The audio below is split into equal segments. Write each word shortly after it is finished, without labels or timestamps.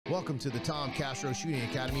Welcome to the Tom Castro Shooting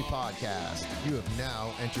Academy podcast. You have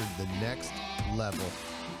now entered the next level.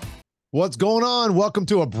 What's going on? Welcome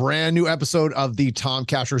to a brand new episode of the Tom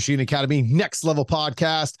Castro Shooting Academy Next Level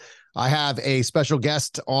podcast. I have a special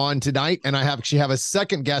guest on tonight, and I actually have a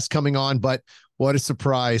second guest coming on, but what a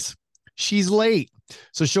surprise. She's late,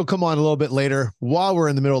 so she'll come on a little bit later while we're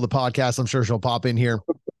in the middle of the podcast. I'm sure she'll pop in here.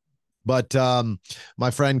 But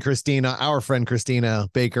my friend Christina, our friend Christina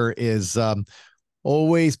Baker is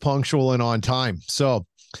always punctual and on time. So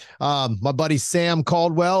my buddy Sam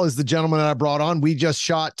Caldwell is the gentleman that I brought on. We just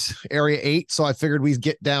shot Area 8, so I figured we'd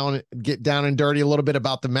get down and dirty a little bit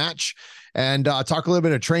about the match and talk a little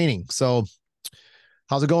bit of training. So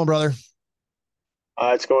how's it going, brother?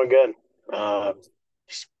 It's going good.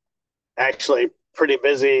 Actually pretty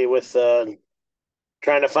busy with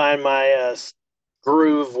trying to find my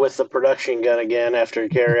groove with the production gun again after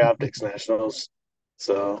Carry Optics Nationals.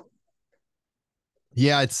 So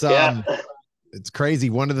yeah, it's crazy.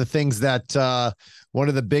 One of the things that one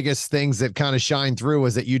of the biggest things that kind of shined through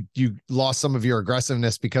was that you lost some of your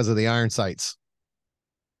aggressiveness because of the iron sights.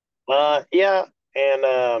 Yeah, and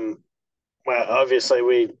well, obviously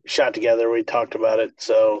we shot together. We talked about it.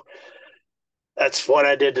 So that's what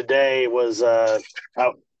I did today. Was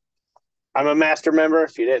I'm a master member,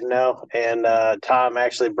 if you didn't know, and Tom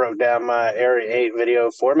actually broke down my Area 8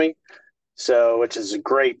 video for me. So, which is a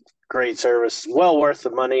great service, well worth the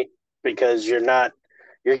money, because you're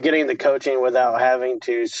getting the coaching without having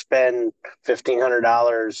to spend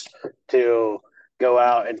 $1,500 to go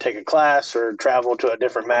out and take a class or travel to a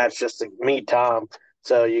different match just to meet Tom.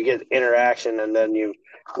 So you get interaction, and then you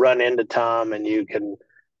run into Tom, and you can,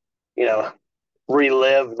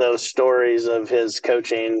 relive those stories of his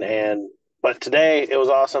coaching. But today it was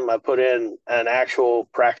awesome. I put in an actual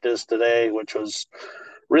practice today, which was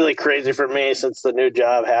really crazy for me since the new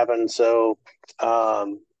job happened. So I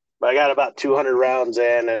got about 200 rounds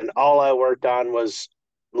in, and all I worked on was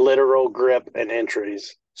literal grip and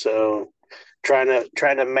entries. So trying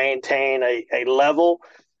to maintain a level.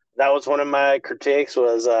 That was one of my critiques,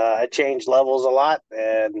 was I changed levels a lot,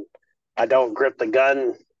 and I don't grip the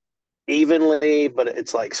gun evenly, but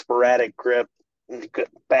it's like sporadic grip,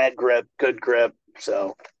 bad grip, good grip.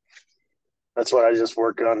 So that's what I just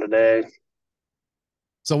worked on today.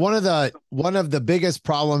 So one of the biggest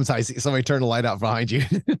problems I see, somebody turn the light out behind you.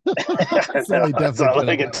 Go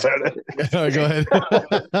ahead.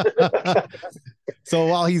 So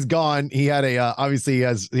while he's gone, he had obviously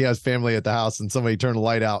he has family at the house, and somebody turned the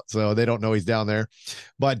light out, so they don't know he's down there.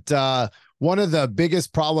 But one of the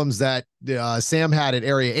biggest problems that Sam had at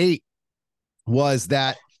Area 8 was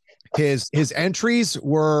that his entries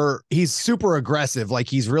he's super aggressive. Like,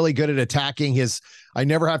 he's really good at attacking. I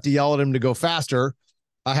never have to yell at him to go faster.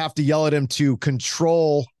 I have to yell at him to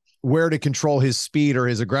control his speed or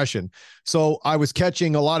his aggression. So I was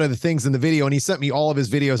catching a lot of the things in the video, and he sent me all of his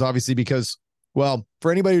videos, obviously, because, well,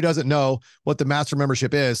 for anybody who doesn't know what the master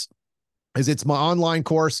membership is it's my online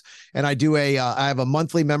course. And I have a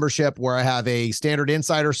monthly membership where I have a standard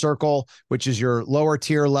insider circle, which is your lower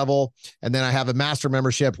tier level. And then I have a master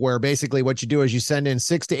membership where basically what you do is you send in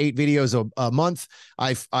 6 to 8 videos a month.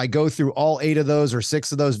 I go through all 8 of those or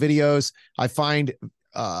 6 of those videos. I find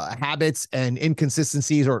habits and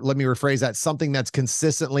inconsistencies, or let me rephrase that, something that's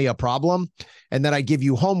consistently a problem, and then I give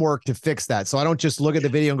you homework to fix that. So I don't just look at the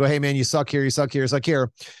video and go, hey man, you suck here, you suck here, you suck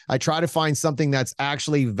here. I try to find something that's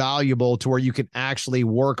actually valuable to where you can actually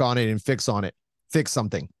work on it and fix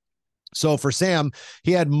something. So for Sam,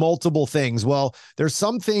 he had multiple things. Well, there's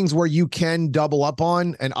some things where you can double up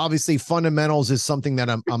on, and obviously fundamentals is something that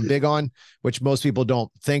I'm big on, which most people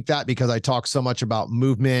don't think that, because I talk so much about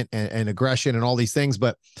movement and aggression and all these things,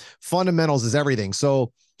 but fundamentals is everything.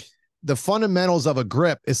 So the fundamentals of a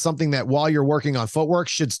grip is something that while you're working on footwork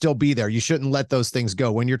should still be there. You shouldn't let those things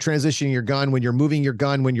go. When you're transitioning your gun, when you're moving your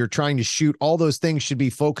gun, when you're trying to shoot, all those things should be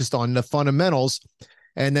focused on the fundamentals.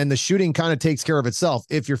 And then the shooting kind of takes care of itself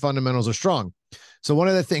if your fundamentals are strong. So one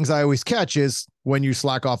of the things I always catch is when you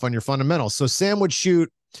slack off on your fundamentals. So Sam would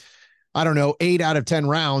shoot, 8 out of 10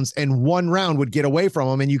 rounds, and one round would get away from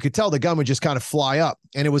him, and you could tell the gun would just kind of fly up.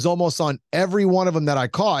 And it was almost on every one of them that I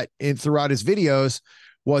caught throughout his videos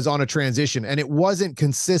was on a transition, and it wasn't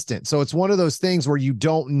consistent. So it's one of those things where you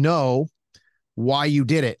don't know why you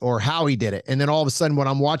did it or how he did it. And then all of a sudden when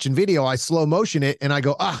I'm watching video, I slow motion it and I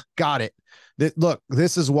go, got it. Look,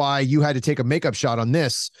 this is why you had to take a makeup shot on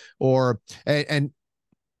this. And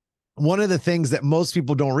one of the things that most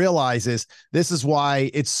people don't realize is this is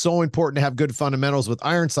why it's so important to have good fundamentals with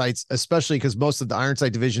iron sights, especially because most of the iron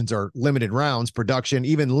sight divisions are limited rounds production.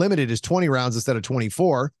 Even limited is 20 rounds instead of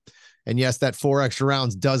 24. And yes, that 4 extra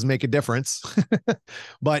rounds does make a difference.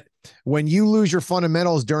 But when you lose your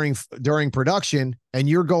fundamentals during production and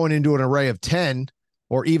you're going into an array of 10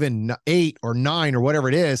 or even 8 or 9 or whatever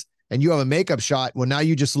it is, and you have a makeup shot, well, now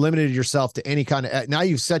you just limited yourself to any kind of, now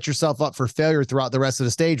you've set yourself up for failure throughout the rest of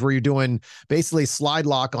the stage where you're doing basically slide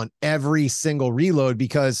lock on every single reload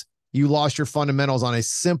because you lost your fundamentals on a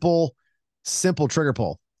simple trigger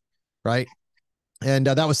pull, right? And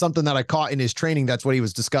that was something that I caught in his training. That's what he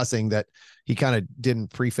was discussing, that he kind of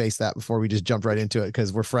didn't preface that before we just jumped right into it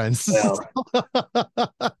because we're friends. Well,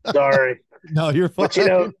 sorry. No, you're fine.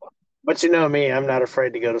 But you know me, I'm not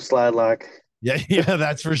afraid to go to slide lock. Yeah,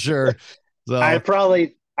 that's for sure. So I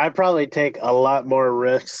probably take a lot more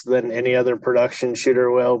risks than any other production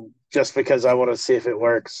shooter will, just because I want to see if it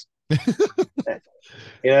works.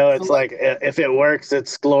 It's like if it works,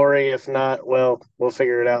 it's glory. If not, well, we'll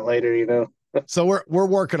figure it out later. So we're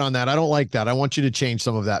working on that. I don't like that. I want you to change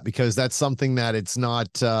some of that because that's something that it's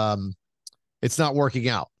not working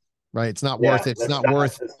out, right? It's not worth it. It's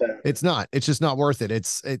just not worth it.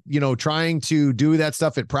 Trying to do that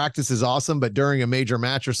stuff at practice is awesome, but during a major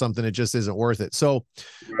match or something, it just isn't worth it. So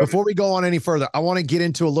before we go on any further, I want to get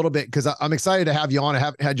into a little bit because I'm excited to have you on. I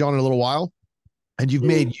haven't had you on in a little while. And you've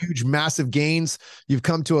made huge, massive gains. You've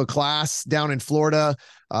come to a class down in Florida.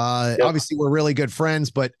 Obviously, we're really good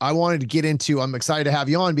friends, but I'm excited to have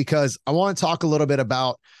you on because I want to talk a little bit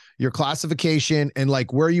about your classification and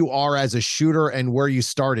like where you are as a shooter and where you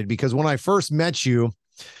started. Because when I first met you,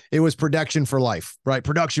 it was production for life, right?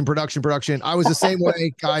 Production. I was the same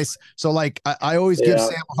way, guys. So like, I always give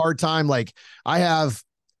Sam a hard time. Like I have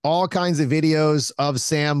all kinds of videos of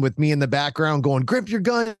Sam with me in the background going, grip your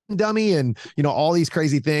gun, dummy. And, all these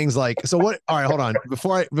crazy things like, so what, all right, hold on.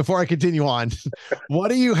 Before I continue on, what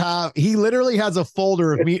do you have? He literally has a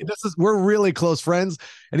folder of me. We're really close friends.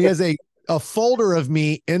 And he has a folder of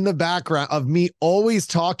me in the background of me always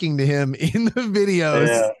talking to him in the videos.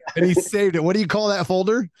 Yeah. And he saved it. What do you call that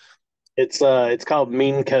folder? It's called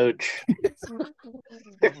Mean Coach.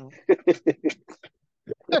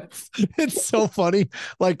 It's so funny.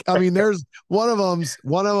 Like, I mean, there's one of them's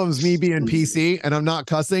me being PC and I'm not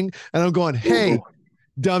cussing and I'm going, hey,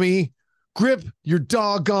 dummy, grip your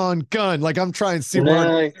doggone gun. Like I'm trying super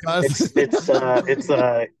hard. It's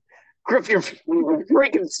grip your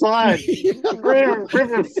freaking slide. grip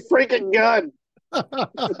your freaking gun.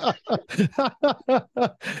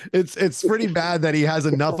 It's pretty bad that he has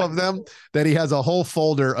enough of them that he has a whole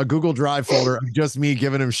folder, a Google Drive folder of just me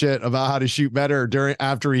giving him shit about how to shoot better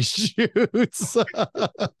after he shoots.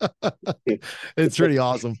 It's pretty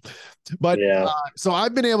awesome. But so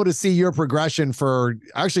I've been able to see your progression for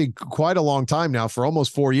actually quite a long time now. For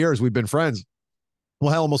almost 4 years, we've been friends.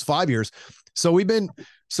 Well, hell, almost 5 years. So we did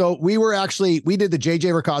the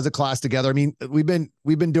JJ Rakaza class together. I mean, we've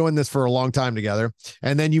been doing this for a long time together.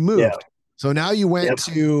 And then you moved. Yeah. So now you went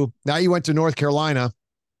to North Carolina.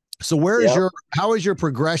 So how has your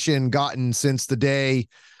progression gotten since the day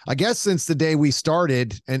we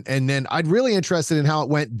started? And then I'd really interested in how it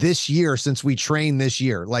went this year since we trained this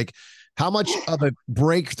year. Like how much of a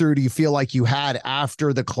breakthrough do you feel like you had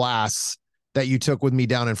after the class that you took with me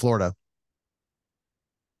down in Florida?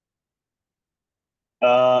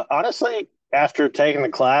 Honestly, after taking the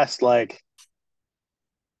class, like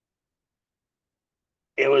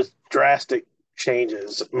it was drastic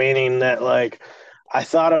changes, meaning that like I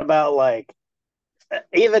thought about like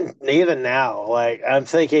even now, like I'm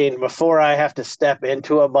thinking before I have to step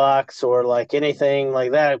into a box or like anything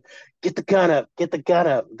like that, get the gun up.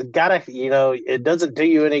 It doesn't do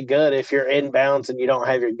you any good if you're inbounds and you don't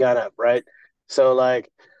have your gun up, right? So like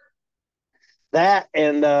that,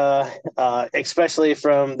 and especially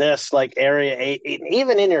from this like area 8,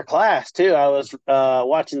 even in your class too. I was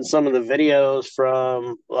watching some of the videos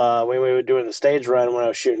from when we were doing the stage run when I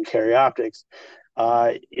was shooting carry optics.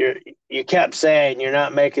 You kept saying you're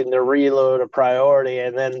not making the reload a priority,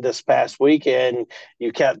 and then this past weekend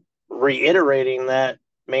you kept reiterating that,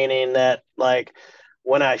 meaning that like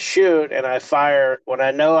when I shoot and when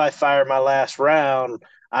I know I fire my last round,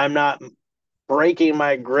 I'm not breaking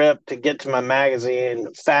my grip to get to my magazine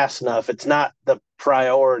fast enough. It's not the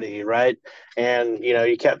priority, right? And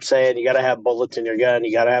you kept saying you got to have bullets in your gun.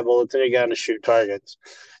 You got to have bullets in your gun to shoot targets.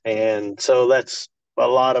 And so that's a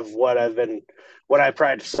lot of what I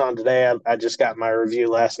practiced on today. I just got my review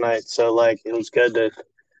last night, so like it was good to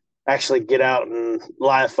actually get out and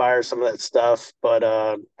live fire some of that stuff. But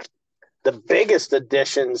the biggest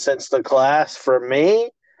addition since the class for me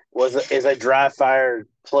is a dry fire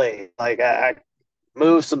play. Like I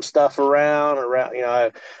move some stuff around.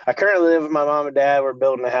 I currently live with my mom and dad. We're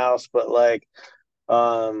building a house, but like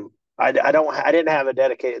I I didn't have a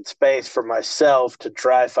dedicated space for myself to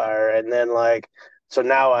dry fire, and then like so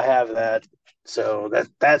now I have that. So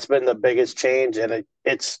that's been the biggest change, and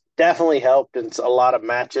it's definitely helped in a lot of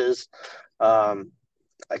matches,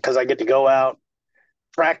 because I get to go out,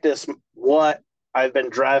 practice what I've been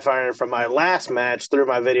dry firing from my last match through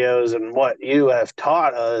my videos and what you have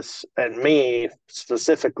taught us and me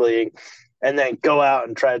specifically, and then go out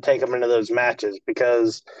and try to take them into those matches.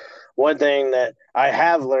 Because one thing that I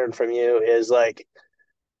have learned from you is like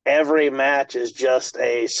every match is just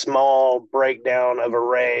a small breakdown of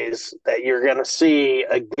arrays that you're going to see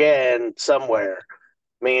again somewhere,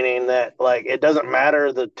 meaning that like it doesn't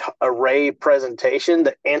matter the array presentation,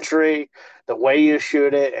 the entry, the way you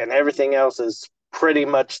shoot it, and everything else is pretty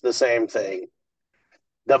much the same thing.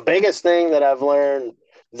 The biggest thing that I've learned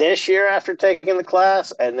this year after taking the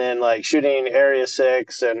class and then like shooting area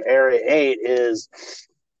 6 and area 8 is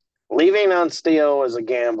leaving on steel is a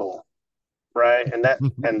gamble, right?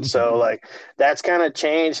 And so like that's kind of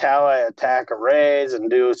changed how I attack arrays and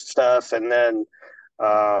do stuff. And then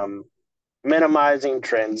um minimizing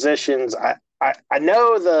transitions. I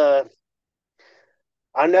know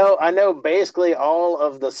I know basically all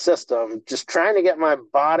of the system. Just trying to get my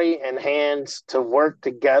body and hands to work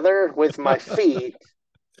together with my feet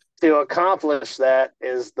to accomplish that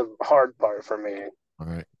is the hard part for me. All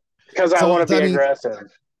right. Because I want to be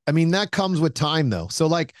aggressive. I mean, that comes with time though. So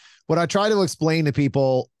like what I try to explain to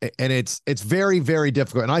people, and it's very, very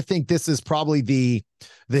difficult. And I think this is probably the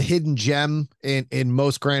hidden gem in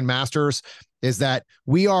most grandmasters, is that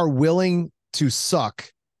we are willing to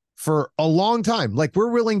suck for a long time. Like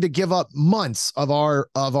we're willing to give up months of our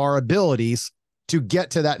abilities to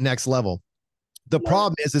get to that next level. The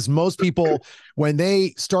problem is most people, when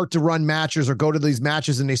they start to run matches or go to these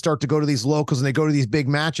matches and they start to go to these locals and they go to these big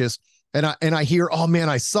matches, and I hear, oh man,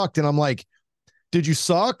 I sucked. And I'm like, did you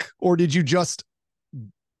suck? Or did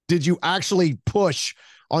you actually push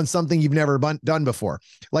on something you've never done before?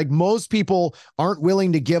 Like most people aren't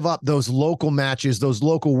willing to give up those local matches, those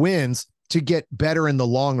local wins to get better in the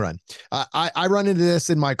long run. I run into this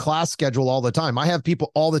in my class schedule all the time. I have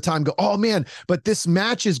people all the time go, oh man, but this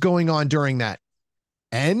match is going on during that.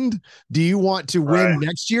 And do you want to win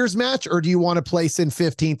next year's match, or do you want to place in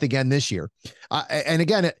 15th again this year? And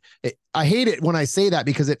again, I hate it when I say that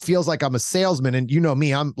because it feels like I'm a salesman, and you know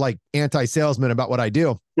me, I'm like anti-salesman about what I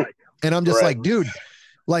do. And I'm just like, dude,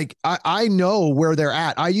 like I know where they're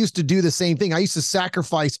at. I used to do the same thing. I used to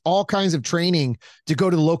sacrifice all kinds of training to go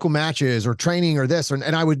to the local matches or training or this, and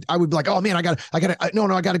I would be like, oh man, I got to go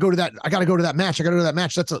to that. I got to go to that match. I got to go to that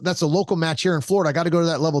match. That's a local match here in Florida. I got to go to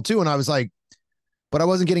that level 2. And I was like, but I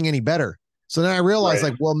wasn't getting any better. So then I realized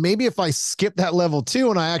like, well, maybe if I skip that level 2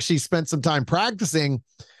 and I actually spent some time practicing,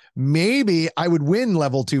 maybe I would win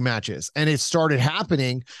level 2 matches. And it started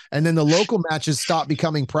happening. And then the local matches stopped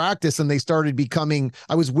becoming practice and they started becoming,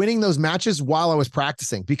 I was winning those matches while I was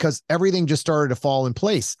practicing because everything just started to fall in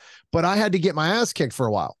place. But I had to get my ass kicked for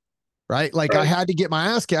a while. Right. Like I had to get my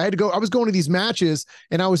ass kicked. I was going to these matches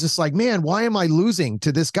and I was just like, man, why am I losing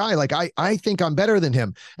to this guy? Like, I think I'm better than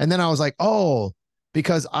him. And then I was like, oh,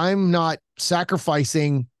 because I'm not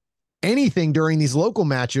sacrificing anything during these local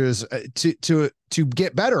matches to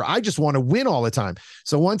get better. I just want to win all the time.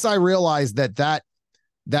 So once I realized that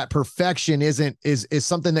perfection is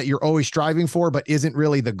something that you're always striving for, but isn't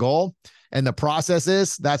really the goal, and the process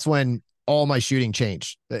is, that's when all my shooting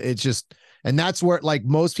changed. It's just, and that's where like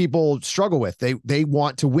most people struggle with. They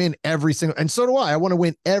want to win every single, and so do I. I want to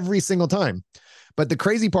win every single time. But the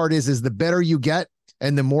crazy part is the better you get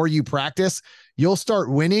and the more you practice, you'll start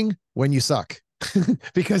winning when you suck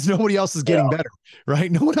because nobody else is getting better,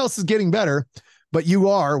 right? No one else is getting better, but you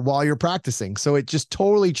are while you're practicing. So it just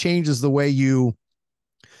totally changes the way your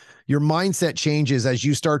mindset changes as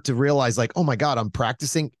you start to realize like, oh my God, I'm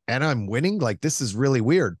practicing and I'm winning. Like, this is really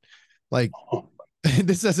weird. Like,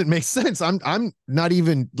 this doesn't make sense. I'm not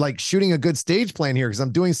even like shooting a good stage plan here because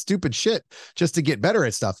I'm doing stupid shit just to get better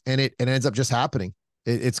at stuff. And it ends up just happening.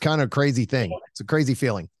 It's kind of a crazy thing. It's a crazy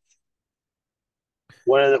feeling.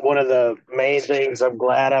 One of the main things I'm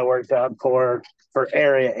glad I worked out for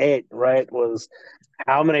Area 8, right, was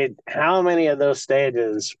how many of those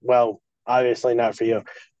stages, well, obviously not for you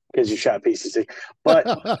because you shot PCC, but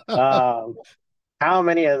how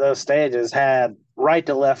many of those stages had right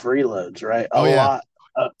to left reloads, right? A lot.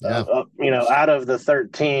 Out of the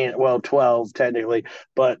 13, well, 12 technically,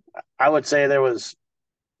 but I would say there was,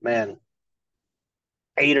 man,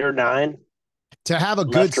 8 or 9 to have a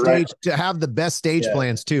good stage, to have the best stage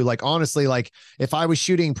plans too. Like, honestly, like if I was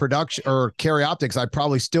shooting production or carry optics, I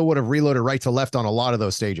probably still would have reloaded right to left on a lot of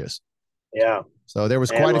those stages. Yeah. So there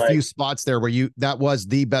was And quite a like, few spots there where that was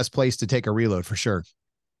the best place to take a reload for sure.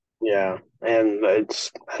 yeah. And I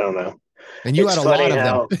don't know. And you It's had a lot funny of them.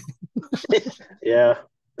 how, yeah,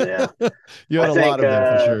 yeah. You had I a lot think, of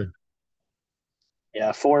them for sure.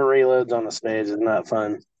 yeah, 4 reloads on the stage is not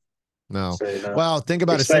fun. No. So, Well, think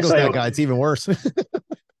about a singles especially, net guy. It's even worse.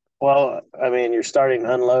 well, I mean, you're starting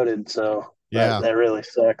unloaded, so Yeah. that really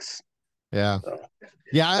sucks. Yeah. So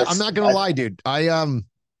Yeah. I'm not going to lie, dude.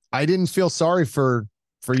 I didn't feel sorry for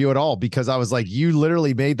you at all because I was like, you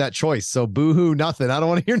literally made that choice. So boohoo, nothing. I don't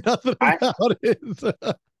want to hear nothing I, about it.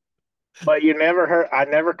 but you never heard, I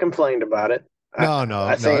never complained about it. No.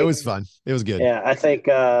 I It think, was fun. It was good. yeah, I think,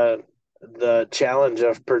 the challenge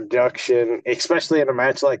of production, especially in a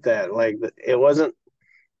match like that, like it wasn't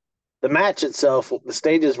the match itself, the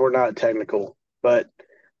stages were not technical, but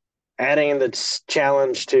adding the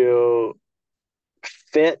challenge to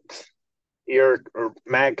fit your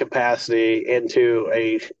mag capacity into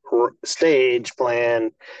a stage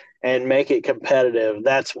plan and make it competitive,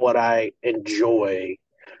 that's what I enjoy,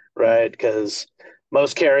 right? Because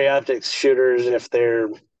most carry optics shooters, if they're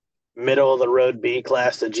middle of the road B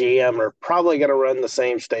class to GM, are probably going to run the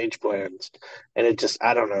same stage plans. And it just,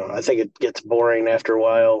 I don't know. I think it gets boring after a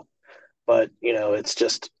while, but it's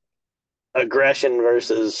just aggression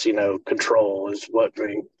versus, control is what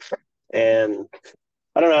we, and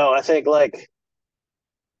I don't know. I think like,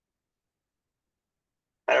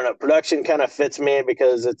 I don't know, production kind of fits me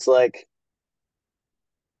because it's like,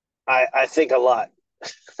 I think a lot.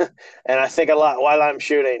 And I think a lot while I'm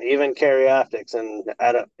shooting, even carry optics. And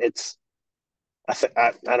I don't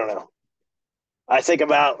know. I think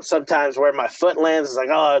about sometimes where my foot lands is like,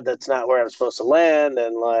 oh, that's not where I'm supposed to land.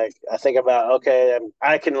 And like, I think about, okay,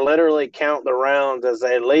 I can literally count the rounds as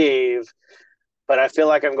they leave, but I feel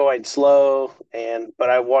like I'm going slow but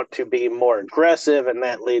I want to be more aggressive. And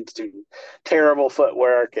that leads to terrible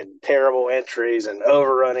footwork and terrible entries and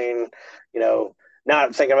overrunning,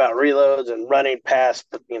 not thinking about reloads and running past,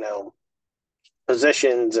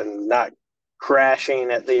 positions and not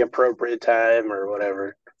crashing at the appropriate time or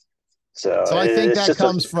whatever. So So I think it's that just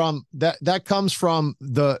comes from that comes from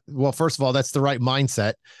well, first of all, that's the right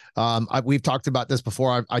mindset. We've talked about this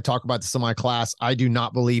before. I talk about this in my class. I do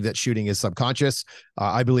not believe that shooting is subconscious.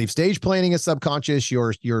 I believe stage planning is subconscious.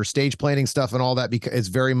 Your stage planning stuff and all that because it's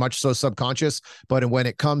very much so subconscious. But when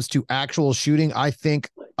it comes to actual shooting, I think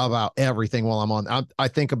about everything while I'm on. I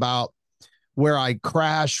think about where I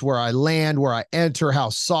crash, where I land, where I enter, how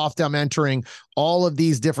soft I'm entering, all of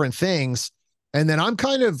these different things. And then I'm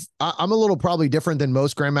a little probably different than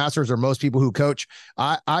most grandmasters or most people who coach.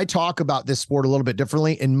 I talk about this sport a little bit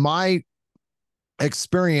differently. In my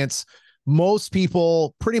experience, most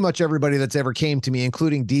people, pretty much everybody that's ever came to me,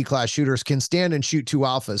 including D-class shooters, can stand and shoot 2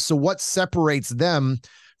 alphas. So what separates them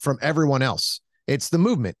from everyone else? It's the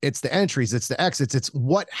movement, it's the entries, it's the exits, it's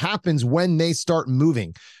what happens when they start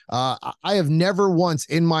moving. I have never once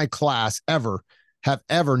in my class have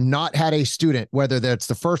ever not had a student, whether that's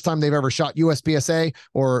the first time they've ever shot USPSA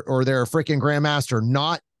or they're a freaking grandmaster,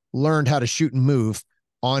 not learned how to shoot and move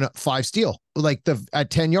on 5 steel, like at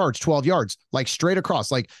 10 yards, 12 yards, like straight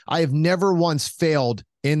across. Like I have never once failed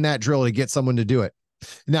in that drill to get someone to do it.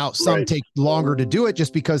 Now, some take longer to do it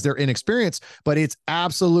just because they're inexperienced, but it's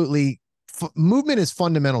absolutely movement is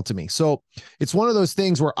fundamental to me. So it's one of those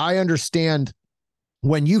things where I understand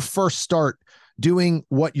when you first start doing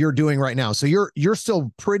what you're doing right now. So you're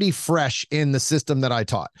still pretty fresh in the system that I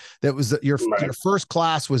taught. That was your first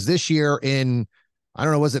class was this year in, I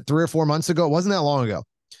don't know, was it 3 or 4 months ago? It wasn't that long ago,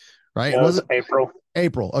 right? It was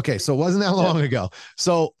April. Okay. So it wasn't that long ago.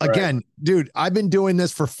 So again, dude, I've been doing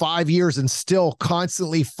this for 5 years and still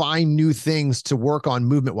constantly find new things to work on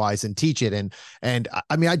movement wise and teach it. And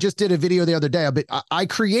I mean, I just did a video the other day, but I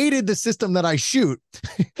created the system that I shoot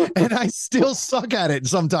and I still suck at it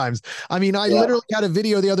sometimes. I mean, I literally had a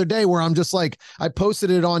video the other day where I'm just like, I posted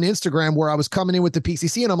it on Instagram where I was coming in with the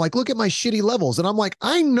PCC and I'm like, look at my shitty levels. And I'm like,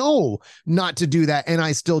 I know not to do that. And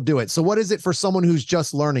I still do it. So what is it for someone who's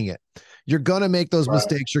just learning it? You're going to make those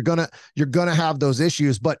mistakes. You're going to have those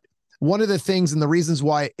issues. But one of the things and the reasons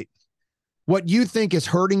why what you think is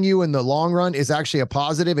hurting you in the long run is actually a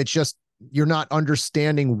positive. It's just, you're not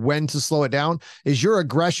understanding when to slow it down. Is your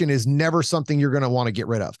aggression is never something you're going to want to get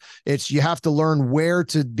rid of. It's, you have to learn where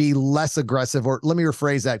to be less aggressive, or let me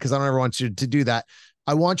rephrase that, because I don't ever want you to do that.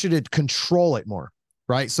 I want you to control it more.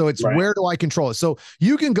 Right. So it's where do I control it? So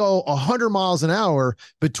you can go 100 miles an hour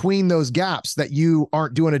between those gaps that you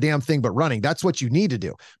aren't doing a damn thing but running. That's what you need to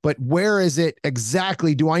do. But where is it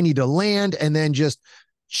exactly? Do I need to land and then just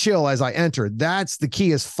chill as I enter. That's the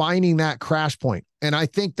key, is finding that crash point. And I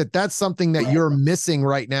think that that's something that you're missing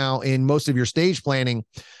right now in most of your stage planning,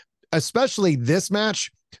 especially this match,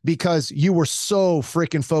 because you were so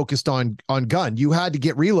freaking focused on gun. You had to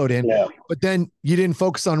get reload in, but then you didn't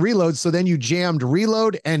focus on reload. So then you jammed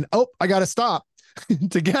reload and, oh, I got to stop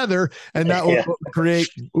together. And that will create,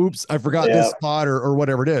 oops, I forgot this spot or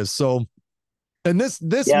whatever it is. So, and this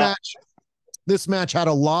match had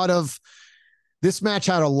a lot of,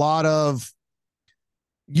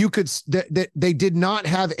 you could, they did not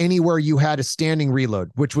have anywhere you had a standing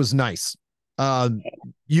reload, which was nice.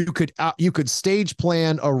 You could stage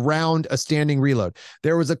plan around a standing reload.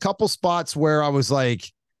 There was a couple spots where I was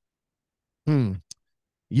like,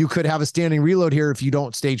 you could have a standing reload here if you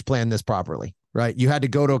don't stage plan this properly, right? You had to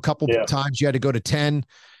go to a couple times. You had to go to 10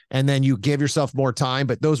 and then you give yourself more time.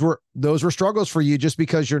 But those were struggles for you just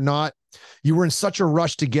because you were in such a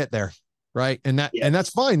rush to get there. Right. And that's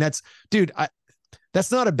fine. That's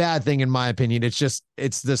not a bad thing in my opinion. It's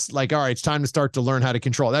this like, all right, it's time to start to learn how to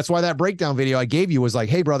control. That's why that breakdown video I gave you was like,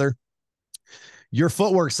 hey brother, your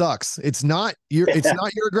footwork sucks. It's not your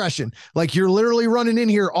aggression. Like you're literally running in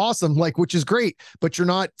here. Awesome. Like, which is great, but you're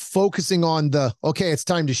not focusing on the, okay, it's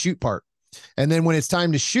time to shoot part. And then when it's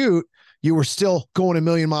time to shoot, you were still going a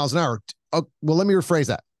million miles an hour. Well, let me rephrase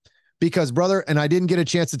that, because brother, and I didn't get a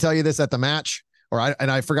chance to tell you this at the match,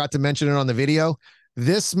 and I forgot to mention it on the video.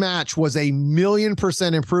 This match was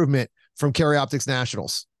 1,000,000% improvement from Carry Optics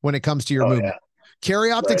Nationals when it comes to your movement.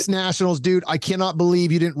 Carry Optics Nationals, dude, I cannot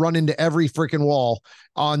believe you didn't run into every freaking wall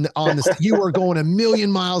on this. You were going a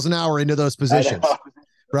million miles an hour into those positions,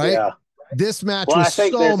 right? Yeah. This match was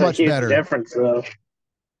so much better. Difference, though.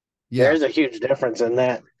 Yeah. There's a huge difference in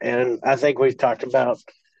that. And I think we've talked about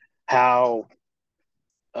how,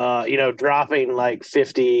 dropping like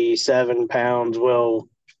 57 pounds will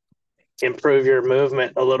improve your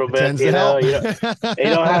movement a little bit. You don't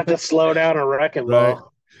have to slow down a wrecking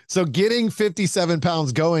ball. So getting 57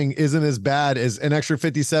 pounds going isn't as bad as an extra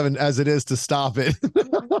 57 as it is to stop it.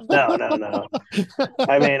 No.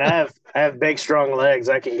 I mean, I have big, strong legs.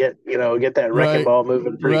 I can get that wrecking ball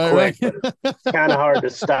moving pretty quick. But it's kind of hard to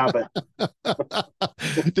stop it.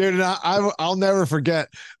 Dude, and I'll never forget.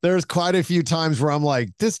 There's quite a few times where I'm like,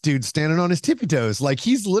 this dude's standing on his tippy toes. Like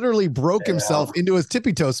he's literally broke himself into his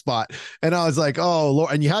tippy toe spot. And I was like, oh,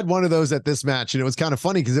 Lord. And you had one of those at this match. And it was kind of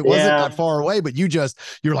funny because it wasn't that far away, but you're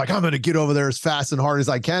like, I'm going to get over there as fast and hard as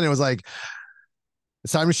I can. It was like,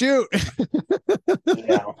 it's time to shoot.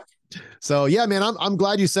 So yeah, man, I'm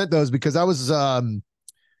glad you sent those because I was,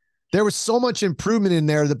 there was so much improvement in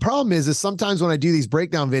there. The problem is sometimes when I do these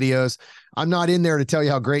breakdown videos, I'm not in there to tell you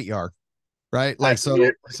how great you are. Right. Like, so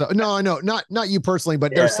no, I know not you personally,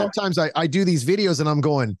 but there's sometimes I do these videos and I'm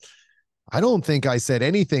going, I don't think I said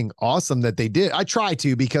anything awesome that they did. I try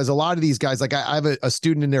to, because a lot of these guys, like I have a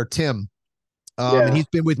student in there, Tim, and he's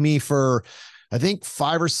been with me for, I think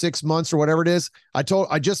 5 or 6 months or whatever it is. I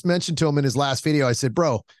just mentioned to him in his last video, I said,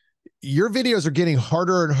 bro, your videos are getting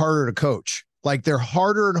harder and harder to coach. Like they're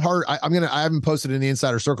harder and harder. I haven't posted in the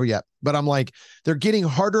Insider Circle yet, but I'm like, they're getting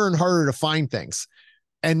harder and harder to find things.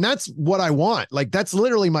 And that's what I want. Like, that's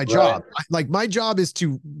literally my job. Like my job is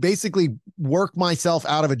to basically work myself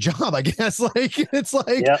out of a job, I guess. Like, it's like,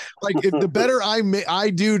 if the better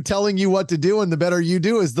I do telling you what to do and the better you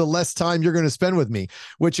do is the less time you're going to spend with me,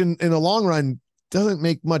 which in the long run doesn't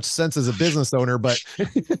make much sense as a business owner, but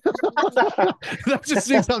that just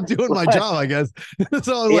means I'm doing my job, I guess.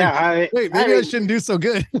 So I was wait, maybe I shouldn't do so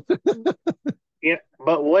good.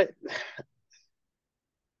 But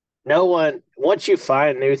once you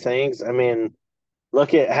find new things, I mean,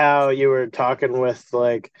 look at how you were talking with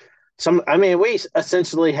we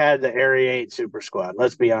essentially had the Area 8 Super Squad.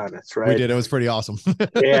 Let's be honest, right? We did. It was pretty awesome.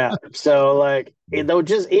 Yeah. So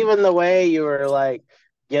just even the way you were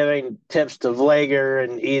giving tips to Vlager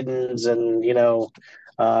and Edens and,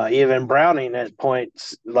 even Browning at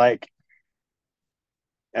points, those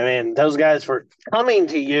guys were coming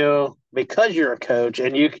to you because you're a coach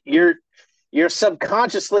and you're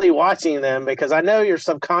subconsciously watching them, because I know you're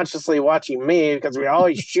subconsciously watching me because we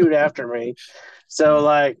always shoot after me.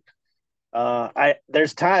 So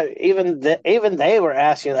there's time, even they were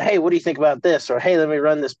asking, hey, what do you think about this? Or, hey, let me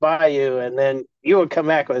run this by you. And then you would come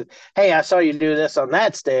back with, hey, I saw you do this on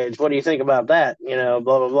that stage. What do you think about that? Blah,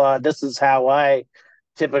 blah, blah. This is how I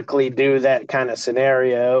typically do that kind of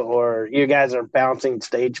scenario. Or you guys are bouncing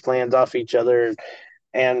stage plans off each other.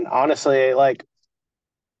 And honestly, it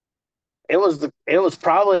was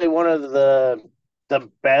probably one of the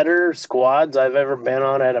better squads I've ever been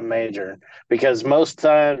on at a major, because most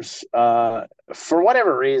times, for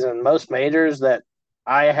whatever reason, most majors that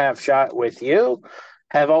I have shot with you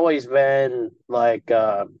have always been like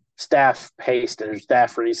staff paced or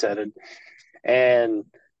staff resetted, and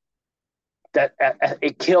that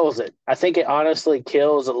it kills it. I think it honestly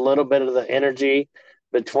kills a little bit of the energy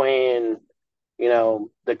between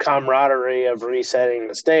the camaraderie of resetting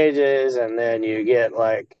the stages, and then you get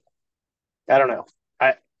like, I don't know.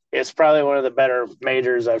 It's probably one of the better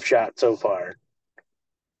majors I've shot so far.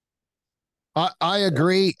 I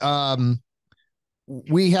agree.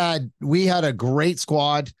 We had a great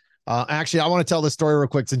squad. Actually, I want to tell this story real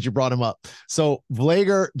quick since you brought him up. So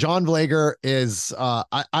John Vlager is,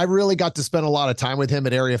 I really got to spend a lot of time with him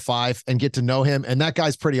at Area 5 and get to know him. And that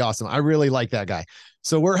guy's pretty awesome. I really like that guy.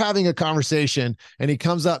 So we're having a conversation and he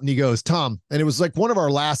comes up and he goes, Tom, and it was like one of our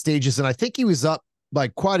last stages. And I think he was up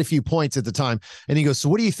like quite a few points at the time. And he goes, so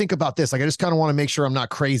what do you think about this? Like, I just kind of want to make sure I'm not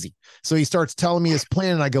crazy. So he starts telling me his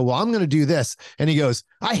plan and I go, well, I'm going to do this. And he goes,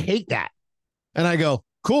 I hate that. And I go,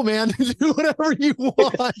 cool, man, do whatever you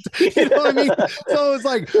want. You know what I mean? So it's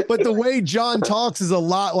like, but the way John talks is a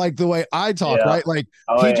lot like the way I talk, right? Like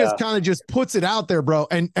he just kind of just puts it out there, bro.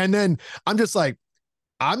 And then I'm just like,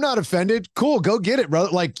 I'm not offended. Cool, go get it, bro.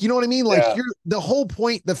 Like, you know what I mean? Like you're the whole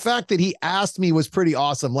point, the fact that he asked me was pretty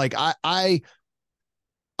awesome. Like I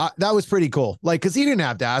that was pretty cool. Like, cause he didn't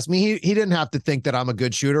have to ask me. He didn't have to think that I'm a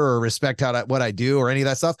good shooter or respect what I do or any of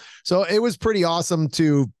that stuff. So it was pretty awesome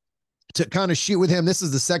to kind of shoot with him. This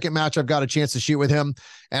is the second match I've got a chance to shoot with him.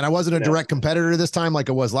 And I wasn't a direct competitor this time like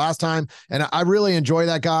it was last time. And I really enjoy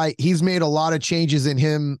that guy. He's made a lot of changes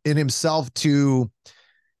in himself to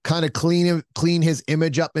kind of clean his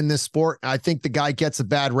image up in this sport. I think the guy gets a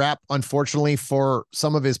bad rap, unfortunately, for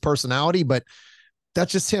some of his personality, but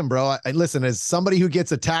that's just him, bro. Listen, as somebody who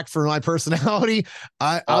gets attacked for my personality,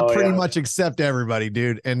 I'll pretty much accept everybody,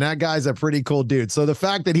 dude. And that guy's a pretty cool dude. So the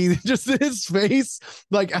fact that he just his face,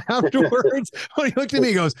 like afterwards, when he looked at me,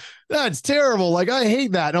 he goes, that's terrible. Like, I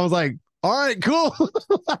hate that. And I was like, all right, cool.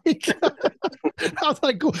 Like, I was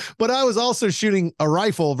like, cool. But I was also shooting a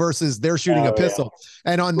rifle versus they're shooting a pistol.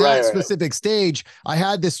 Yeah. And on that specific stage, I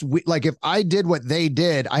had this, like, if I did what they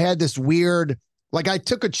did, I had this weird, like, I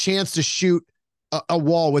took a chance to shoot a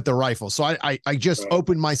wall with the rifle. So I just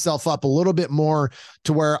opened myself up a little bit more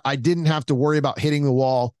to where I didn't have to worry about hitting the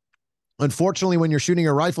wall. Unfortunately, when you're shooting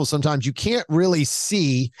a rifle, sometimes you can't really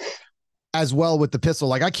see as well with the pistol.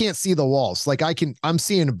 Like I can't see the walls. Like I'm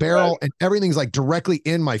seeing a barrel and everything's like directly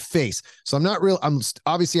in my face. So I'm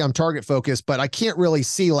obviously I'm target focused, but I can't really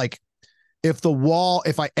see like if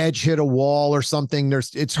I edge hit a wall or something,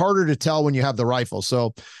 it's harder to tell when you have the rifle.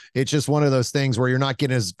 So it's just one of those things where you're not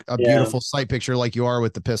getting a beautiful sight picture like you are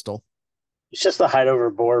with the pistol. It's just the height over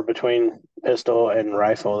bore between pistol and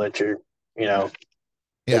rifle that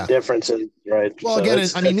the difference is, right? Well, so again,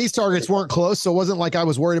 I mean, these targets weren't close, so it wasn't like I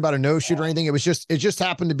was worried about a no shoot or anything. It just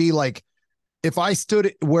happened to be like, if I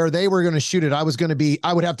stood where they were going to shoot it, I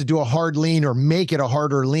would have to do a hard lean or make it a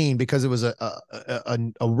harder lean because it was a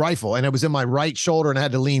rifle and it was in my right shoulder and I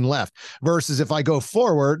had to lean left versus if I go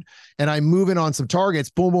forward and I move in on some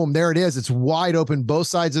targets, boom, boom, there it is. It's wide open. Both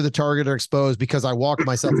sides of the target are exposed because I walked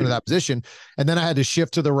myself into that position. And then I had to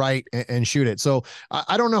shift to the right and shoot it. So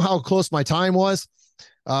I don't know how close my time was.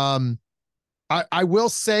 I will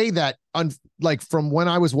say that like from when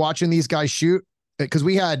I was watching these guys shoot, because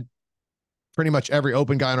we had pretty much every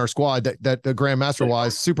open guy on our squad that the Grandmaster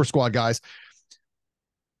wise, super squad guys,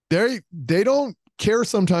 they don't care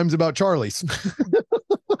sometimes about Charlies.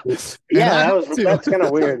 That's kind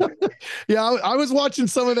of weird. Yeah, I was watching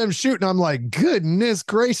some of them shoot and I'm like, goodness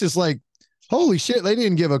gracious, like, holy shit, they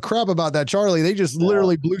didn't give a crap about that Charlie. They just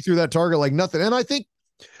literally blew through that target like nothing. And I think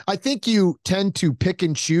you tend to pick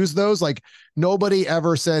and choose those. Like nobody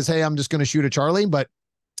ever says, hey, I'm just going to shoot a Charlie. But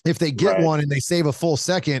if they get one and they save a full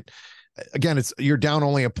second, again, you're down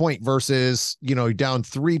only a point versus, down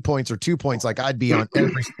 3 points or 2 points. Like I'd be on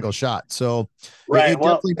every single shot. So it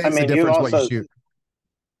definitely makes a difference what you shoot.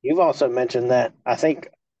 You've also mentioned that, I think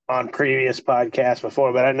on previous podcasts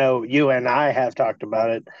before, but I know you and I have talked about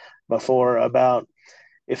it before about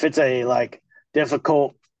if it's a like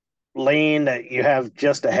difficult lean that you have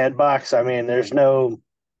just a head box. I mean, there's no,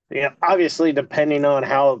 obviously depending on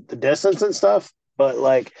how the distance and stuff, but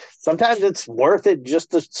like sometimes it's worth it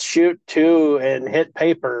just to shoot two and hit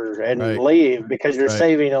paper and leave because you're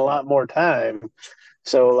saving a lot more time.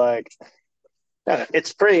 So like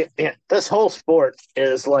it's pretty, this whole sport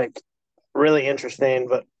is like really interesting,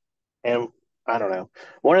 and I don't know.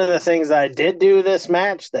 One of the things I did do this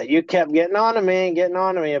match that you kept getting on to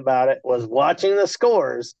me about it was watching the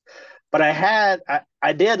scores, but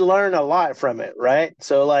I did learn a lot from it. Right.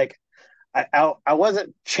 So like, I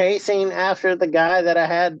wasn't chasing after the guy that I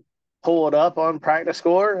had pull it up on practice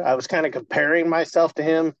score. I was kind of comparing myself to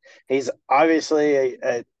him. He's obviously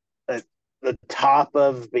a the top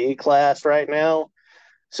of B class right now.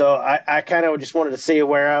 So I kind of just wanted to see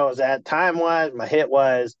where I was at time wise, my hit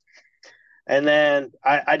wise. And then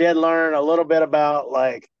I did learn a little bit about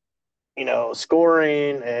like,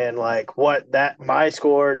 scoring and like what that my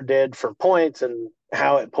score did for points and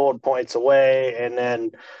how it pulled points away. And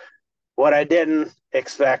then what I didn't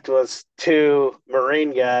expect was two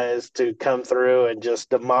Marine guys to come through and just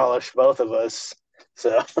demolish both of us.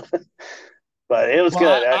 So, but it was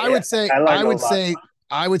Well, good. I would say, I learned a lot.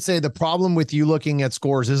 I would say the problem with you looking at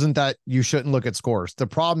scores isn't that you shouldn't look at scores. The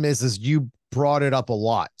problem is you brought it up a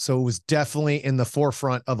lot. So it was definitely in the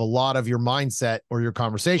forefront of a lot of your mindset or your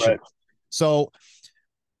conversation. Right. So,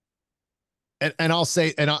 and I'll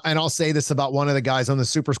say, and I'll say this about one of the guys on the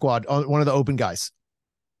super squad, one of the open guys.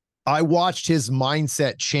 I watched his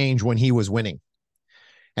mindset change when he was winning.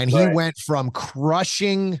 And he went from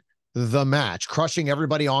crushing the match, crushing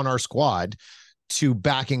everybody on our squad, to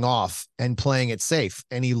backing off and playing it safe.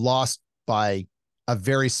 And he lost by a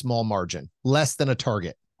very small margin, less than a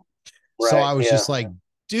target. Right, so I was just like,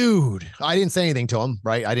 dude, I didn't say anything to him,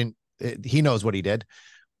 right? He knows what he did,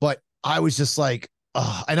 but I was just like,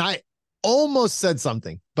 and I almost said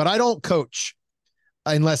something, but I don't coach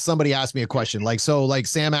unless somebody asked me a question. Like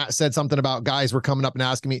Sam said something about guys were coming up and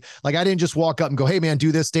asking me, like, I didn't just walk up and go, hey man,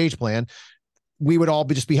 do this stage plan. We would all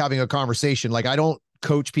just be having a conversation. Like, I don't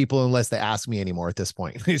coach people unless they ask me anymore at this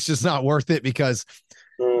point. It's just not worth it because,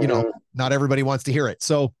 not everybody wants to hear it.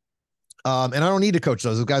 So, and I don't need to coach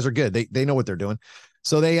those. Those guys are good. They know what they're doing.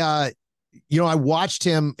 So they, I watched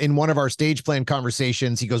him in one of our stage plan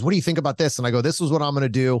conversations. He goes, what do you think about this? And I go, this is what I'm going to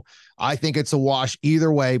do. I think it's a wash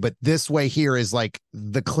either way, but this way here is like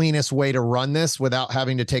the cleanest way to run this without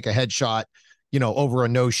having to take a headshot, over a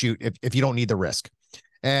no shoot if you don't need the risk.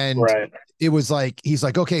 And it was like, he's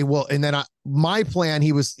like, okay, well, and then my plan,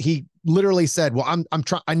 he literally said, well,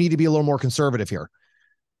 I need to be a little more conservative here.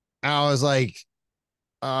 And I was like,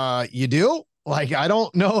 you do? Like, I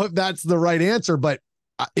don't know if that's the right answer, but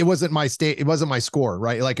it wasn't my it wasn't my score,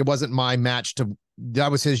 right? Like, it wasn't my match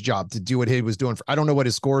that was his job to do what he was doing. I don't know what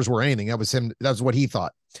his scores were or anything. That was him. That's what he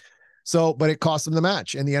thought. So, but it cost him the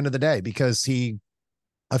match in the end of the day because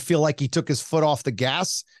I feel like he took his foot off the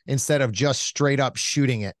gas instead of just straight up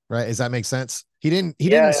shooting it. Right. Does that make sense? He didn't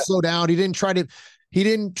slow down. He didn't try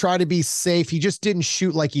to be safe. He just didn't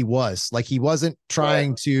shoot like he was. Like, he wasn't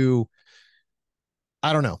trying to,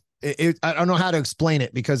 I don't know. I don't know how to explain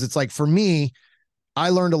it because it's like, for me, I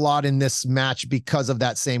learned a lot in this match because of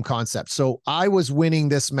that same concept. So I was winning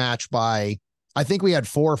this match by, I think we had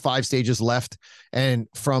 4 or 5 stages left. And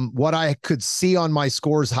from what I could see on my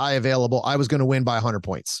scores high available, I was going to win by 100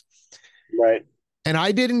 points. Right. And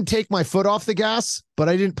I didn't take my foot off the gas, but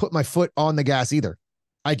I didn't put my foot on the gas either.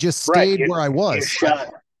 I just stayed where I was.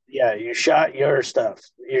 You shot your stuff.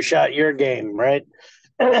 You shot your game, right?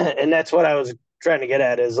 And that's what I was trying to get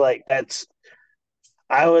at is like,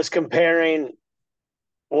 I was comparing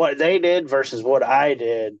what they did versus what I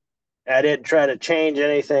did. I didn't try to change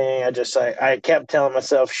anything. I kept telling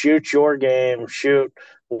myself, shoot your game, shoot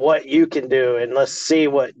what you can do, and let's see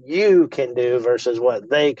what you can do versus what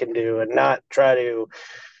they can do, and not try to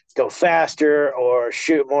go faster or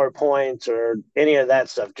shoot more points or any of that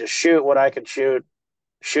stuff. Just shoot what I can shoot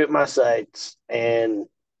my sights, and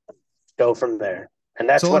go from there. And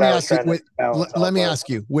that's what I was trying to balance. Let me ask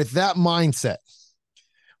you, with that mindset,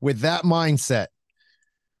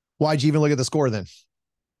 why'd you even look at the score then?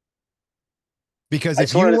 Because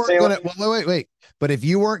if you weren't going to, wait. But if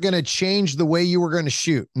you weren't going to change the way you were going to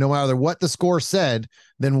shoot, no matter what the score said,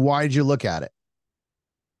 then why did you look at it?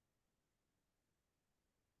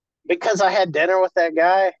 Because I had dinner with that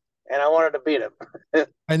guy and I wanted to beat him.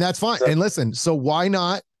 And that's fine. And listen, so why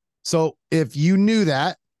not? So if you knew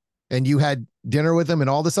that and you had dinner with him and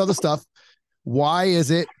all this other stuff, why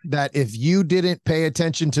is it that if you didn't pay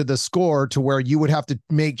attention to the score to where you would have to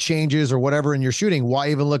make changes or whatever in your shooting,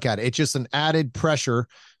 why even look at it? It's just an added pressure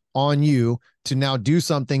on you to now do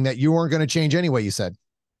something that you weren't going to change anyway, you said.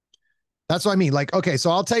 That's what I mean. Like, okay,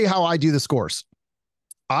 so I'll tell you how I do the scores.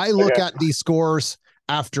 I look at these scores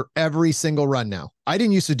after every single run now. I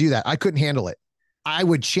didn't used to do that. I couldn't handle it. I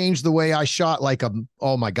would change the way I shot like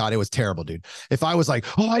oh my God, it was terrible, dude. If I was like,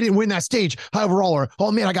 oh, I didn't win that stage overall, or,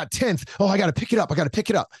 oh man, I got 10th. Oh, I got to pick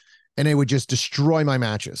it up. And it would just destroy my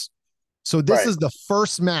matches. So this is the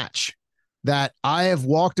first match that I have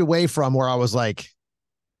walked away from where I was like,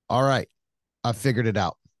 all right, I figured it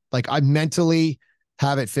out. Like, I mentally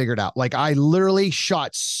have it figured out. Like, I literally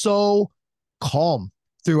shot so calm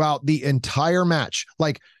throughout the entire match.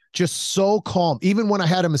 Like, just so calm. Even when I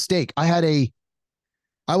had a mistake, I'll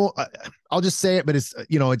just say it, but it's,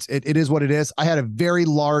 it is what it is. I had a very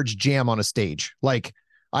large jam on a stage. Like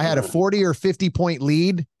I had a 40 or 50 point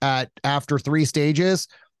lead after 3 stages.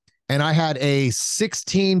 And I had a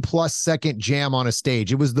 16+ second jam on a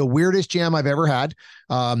stage. It was the weirdest jam I've ever had.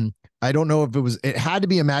 I don't know if it had to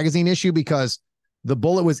be a magazine issue because the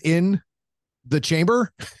bullet was in the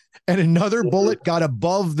chamber and another bullet got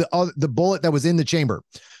above the bullet that was in the chamber.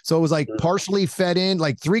 So it was like partially fed in,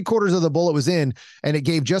 like 3/4 of the bullet was in, and it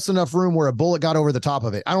gave just enough room where a bullet got over the top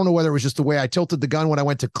of it. I don't know whether it was just the way I tilted the gun when I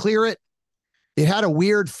went to clear it. It had a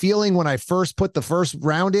weird feeling when I first put the first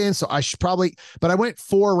round in. So I should probably, but I went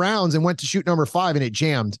 4 rounds and went to shoot number 5 and it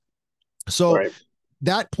jammed. So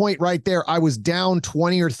that point right there, I was down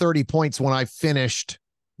 20 or 30 points when I finished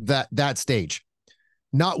that stage.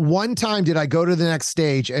 Not one time did I go to the next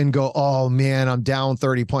stage and go, oh man, I'm down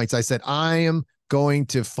 30 points. I said, I am going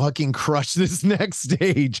to fucking crush this next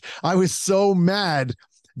stage. I was so mad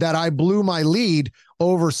that I blew my lead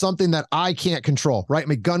over something that I can't control, right?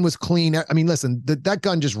 My gun was clean. I mean, listen, that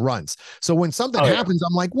gun just runs. So when something happens,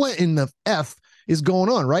 I'm like, what in the F is going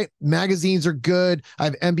on, right? Magazines are good. I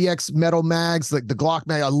have MBX metal mags, like the Glock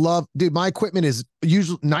mag. I love, dude, my equipment is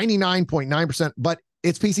usually 99.9%, but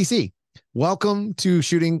it's PCC. Welcome to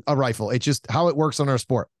shooting a rifle. It's just how it works on our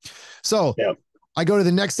sport. So I go to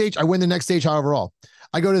the next stage. I win the next stage high overall.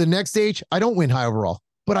 I go to the next stage. I don't win high overall,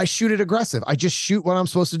 but I shoot it aggressive. I just shoot what I'm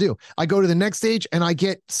supposed to do. I go to the next stage and I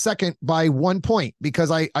get second by 1 point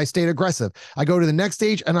because I stayed aggressive. I go to the next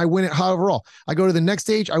stage and I win it high overall. I go to the next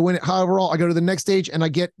stage. I win it high overall. I go to the next stage and I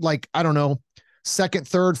get like, I don't know, second,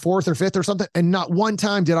 third, fourth, or fifth or something. And not one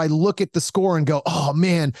time did I look at the score and go, oh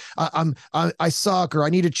man, I suck or I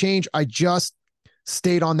need to change. I just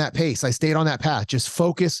stayed on that pace. I stayed on that path. Just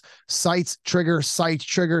focus, sights, trigger, sights,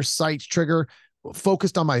 trigger, sights, trigger,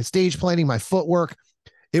 focused on my stage planning, my footwork.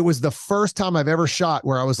 It was the first time I've ever shot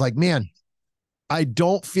where I was like, man, I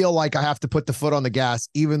don't feel like I have to put the foot on the gas,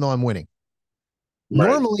 even though I'm winning. Right.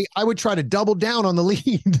 Normally, I would try to double down on the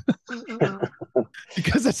lead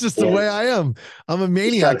because that's just the way I am. I'm a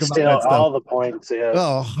maniac about that stuff. All the points. Yeah.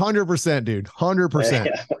 Oh, 100%, dude. 100%.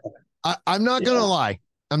 I'm not going to lie.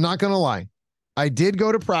 I'm not going to lie. I did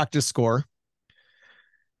go to practice score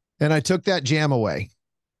and I took that jam away.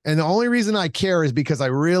 And the only reason I care is because I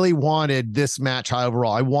really wanted this match high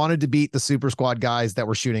overall. I wanted to beat the super squad guys that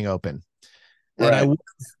were shooting open. And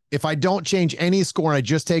if I don't change any score and I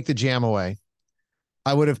just take the jam away,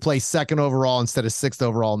 I would have placed 2nd overall instead of 6th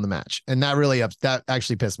overall in the match. And that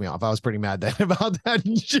actually pissed me off. I was pretty mad then about that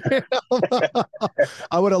jam.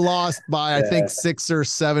 I would have lost by, I think 6 or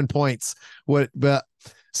 7 points. But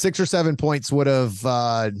 6 or 7 points would have,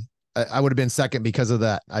 I would have been second because of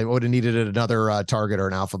that. I would have needed another target or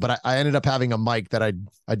an alpha, but I ended up having a mic that I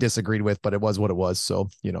disagreed with, but it was what it was. So,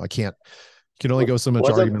 I can only go so much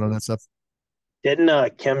argument on that stuff.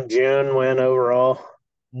 Didn't Kim June win overall,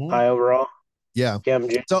 high overall? Yeah. Kim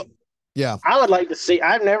June. So, yeah, I would like to see,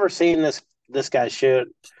 I've never seen this guy shoot.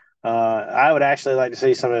 I would actually like to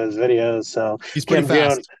see some of his videos. So he's pretty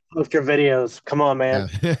fast. June, post your videos. Come on, man.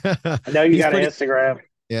 Yeah. I know you got an Instagram.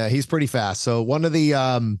 Yeah, he's pretty fast. So one of the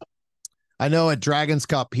I know at Dragons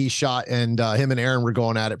Cup he shot, and him and Aaron were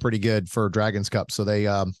going at it pretty good for Dragons Cup. So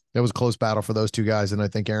it was a close battle for those two guys, and I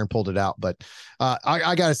think Aaron pulled it out. But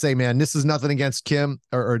I gotta say, man, this is nothing against Kim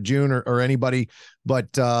or June or anybody,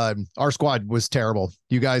 but our squad was terrible.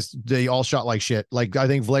 You guys, they all shot like shit. Like I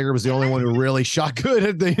think Vlager was the only one who really shot good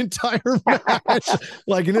at the entire match.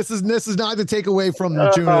 Like, and this is not to take away from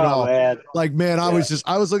June at all. Man. Like, man, I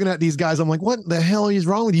was looking at these guys. I'm like, what the hell is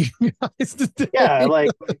wrong with you guys today? Yeah, like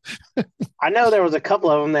I know there was a couple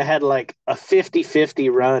of them that had like a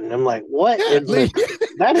 50-50 run. I'm like, what?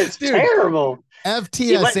 That is terrible.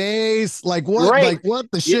 FTSAs, like what? Great. Like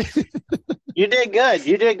what the shit? You did good.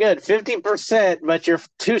 50%, but you're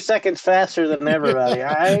 2 seconds faster than everybody.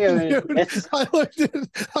 I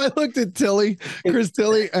looked at Tilly, Chris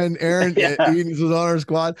Tilly, and Aaron. He was on our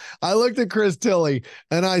squad. I looked at Chris Tilly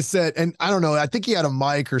and I said, and I don't know, I think he had a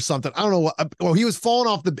mic or something. I don't know what. Well, he was falling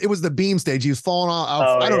off it was the beam stage. He was falling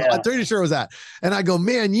off. I don't know. I'm pretty sure it was that. And I go,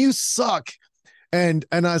 man, you suck. And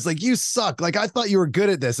I was like, you suck. Like, I thought you were good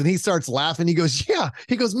at this. And he starts laughing. He goes, yeah.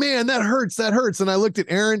 He goes, man, that hurts. And I looked at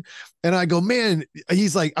Aaron and I go, man,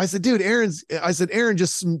 he's like, I said, dude, Aaron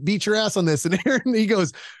just beat your ass on this. And Aaron, he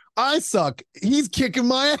goes, I suck. He's kicking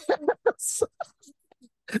my ass.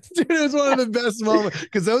 Dude, it was one of the best moments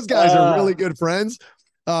because those guys are really good friends.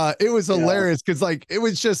 It was hilarious because like, it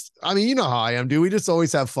was just, I mean, you know how I am, dude. We just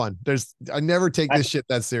always have fun. I never take this shit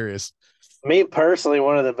that serious. Me personally,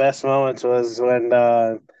 one of the best moments was when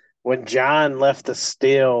when John left the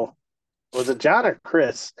steal. Was it John or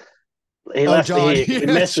Chris? He Oh, left. John. He Yeah,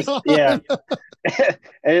 missed. John. Yeah,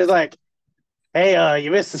 and he's like, "Hey,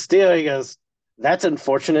 you missed the steal." He goes, "That's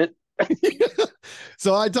unfortunate."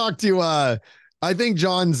 So I talked to I think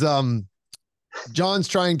John's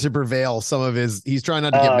trying to prevail some of he's trying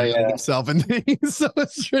not to get Oh mad at yeah. himself and things. So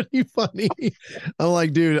it's pretty funny. I'm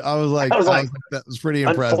like, dude, I was like, that was pretty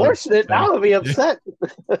impressive. unfortunate. I would be upset.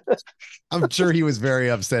 I'm sure he was very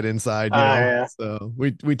upset inside, Yeah. So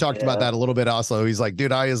we talked about Yeah. that a little bit also. He's like,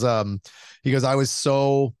 dude, he goes, I was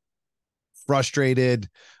so frustrated.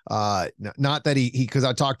 Not that he because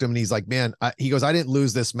I talked to him and he's like, man, he goes, I didn't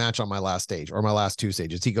lose this match on my last stage or my last two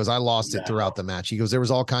stages. He goes, I lost it throughout the match. He goes, there was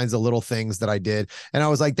all kinds of little things that I did. And I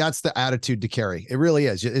was like, that's the attitude to carry. It really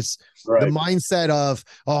is. It's the mindset of,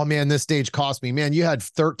 oh man, this stage cost me. Man, you had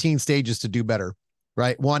 13 stages to do better.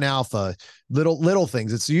 Right. One alpha, little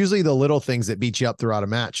things. It's usually the little things that beat you up throughout a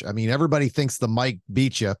match. I mean, everybody thinks the mic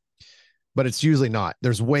beats you, but it's usually not.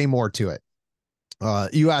 There's way more to it.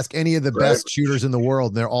 You ask any of the best shooters in the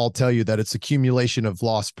world, and they'll all tell you that it's accumulation of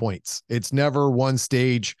lost points. It's never one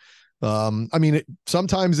stage. I mean,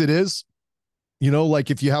 sometimes it is, like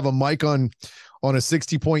if you have a mic on a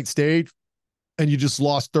 60-point stage and you just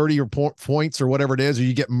lost 30 or points or whatever it is, or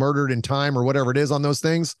you get murdered in time or whatever it is on those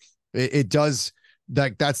things, it does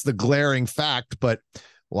that's the glaring fact. But a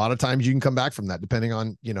lot of times you can come back from that depending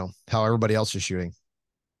on, how everybody else is shooting.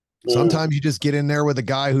 Sometimes you just get in there with a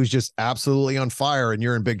guy who's just absolutely on fire and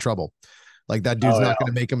you're in big trouble. Like that dude's not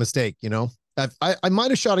going to make a mistake, I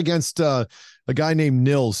might have shot against a guy named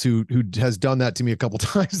Nils who has done that to me a couple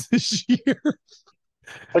times this year.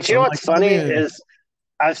 But you know what's funny is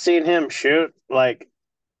I've seen him shoot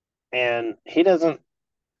and he doesn't.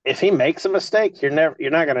 If he makes a mistake, you're not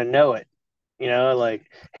going to know it. Like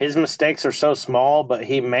his mistakes are so small, but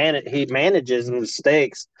he manages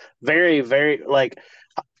mistakes very, very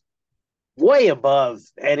way above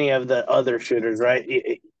any of the other shooters,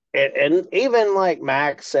 right? And even like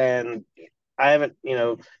Max and I haven't,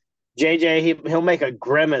 JJ, he'll make a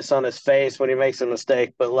grimace on his face when he makes a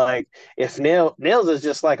mistake, but like if Nils is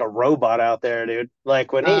just like a robot out there, dude.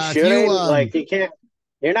 Like when he's shooting,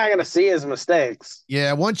 you're not gonna see his mistakes.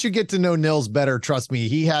 Yeah, once you get to know Nils better, trust me,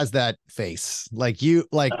 he has that face. Oh,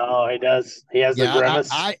 he does. He has the grimace.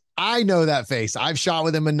 I know that face. I've shot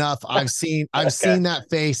with him enough. I've seen that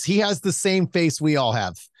face. He has the same face we all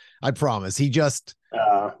have. I promise. He's just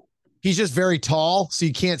very tall, so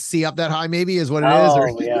you can't see up that high. Maybe is what it is.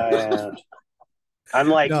 Oh yeah. I'm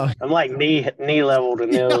like knee level to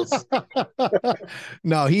Nils.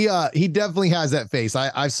 No, he definitely has that face.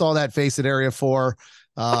 I saw that face at Area 4.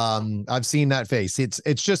 I've seen that face. It's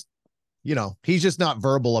just, he's just not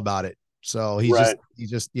verbal about it. So he's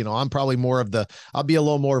just, I'm probably I'll be a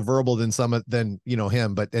little more verbal than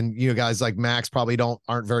him, but then, guys like Max probably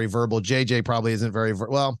aren't very verbal. JJ probably isn't very,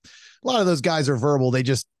 well, a lot of those guys are verbal.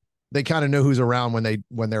 They kind of know who's around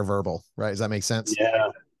when they're verbal, right? Does that make sense?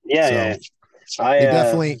 Yeah. Yeah. So they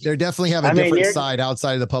definitely have a different side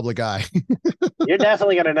outside of the public eye. You're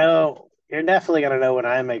definitely going to know. You're definitely going to know when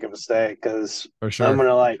I make a mistake because I'm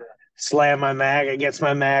going to slam my mag against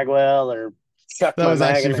my mag well or chuck my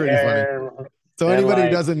mag in the air. Funny. So anybody who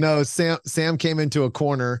doesn't know, Sam came into a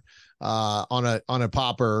corner on a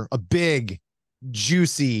popper, a big,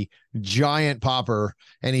 juicy, giant popper,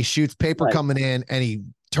 and he shoots paper coming in, and he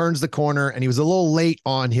turns the corner, and he was a little late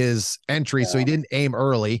on his entry, so he didn't aim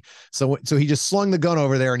early. So he just slung the gun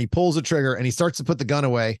over there, and he pulls the trigger, and he starts to put the gun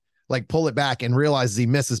away, pull it back, and realizes he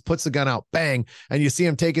misses, puts the gun out, bang, and you see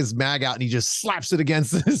him take his mag out, and he just slaps it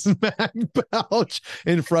against his mag pouch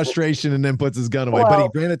in frustration, and then puts his gun away. But he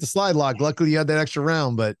ran it to slide lock. Luckily, he had that extra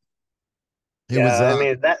round, but it was. I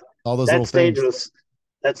mean all those little things.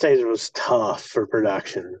 That stage was tough for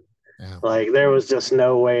production. Yeah. There was just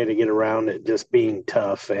no way to get around it just being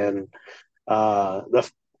tough. And the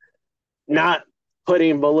not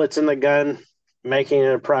putting bullets in the gun, making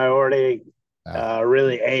it a priority,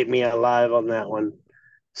 really ate me alive on that one.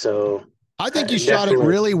 So I think you shot it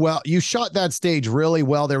really well. You shot that stage really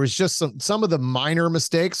well. There was just some of the minor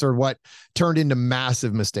mistakes or what turned into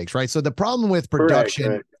massive mistakes, right? So the problem with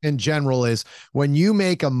production in general is when you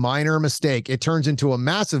make a minor mistake, it turns into a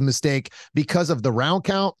massive mistake because of the round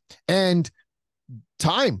count and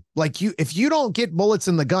time. If you don't get bullets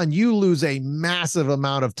in the gun, you lose a massive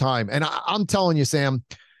amount of time. And I'm telling you, Sam,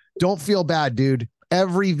 don't feel bad, dude.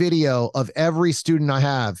 Every video of every student I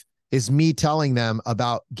have is me telling them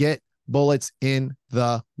about get bullets in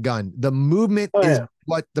the gun. The movement is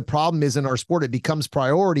what the problem is in our sport. It becomes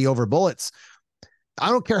priority over bullets. I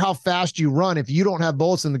don't care how fast you run. If you don't have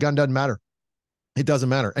bullets in the gun, doesn't matter. It doesn't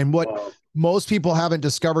matter. And what most people haven't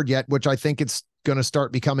discovered yet, which I think it's going to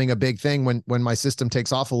start becoming a big thing when my system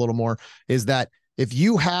takes off a little more, is that if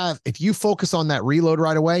you focus on that reload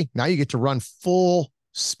right away, now you get to run full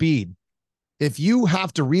speed. If you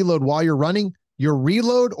have to reload while you're running, your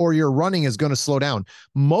reload or your running is going to slow down.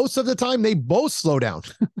 Most of the time, they both slow down.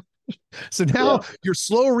 So now you're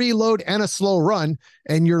slow reload and a slow run,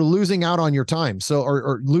 and you're losing out on your time. So,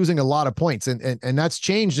 or losing a lot of points. And that's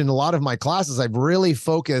changed in a lot of my classes. I've really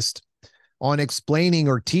focused on explaining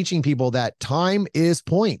or teaching people that time is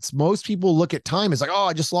points. Most people look at time as like, oh,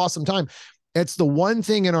 I just lost some time. It's the one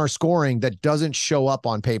thing in our scoring that doesn't show up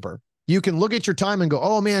on paper. You can look at your time and go,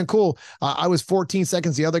 oh man, cool. I was 14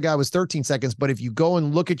 seconds. The other guy was 13 seconds. But if you go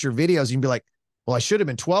and look at your videos, you can be like, well, I should have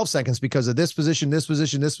been 12 seconds because of this position, this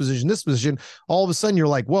position, this position, this position. All of a sudden you're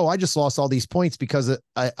like, whoa, I just lost all these points because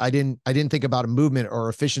I didn't think about a movement or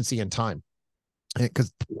efficiency in time.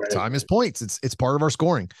 Because time is points. It's part of our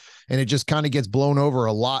scoring. And it just kind of gets blown over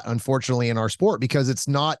a lot, unfortunately, in our sport, because it's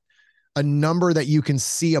not a number that you can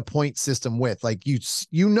see a point system with. Like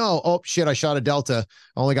oh shit, I shot a delta,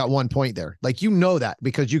 I only got 1 point there. Like, that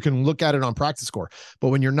because you can look at it on practice score. But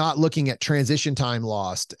when you're not looking at transition time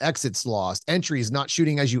lost, exits lost, entries, not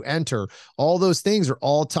shooting as you enter, all those things are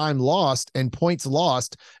all time lost and points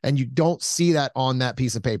lost. And you don't see that on that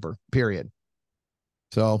piece of paper, period.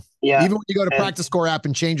 So even when you go to practice score app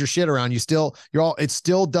and change your shit around, it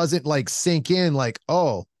still doesn't like sink in like,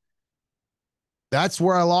 oh, that's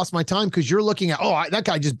where I lost my time. Cause you're looking at,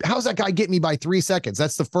 how's that guy getting me by 3 seconds?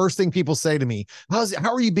 That's the first thing people say to me. How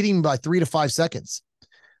are you beating me by 3 to 5 seconds?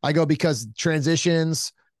 I go, because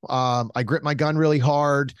transitions, I grip my gun really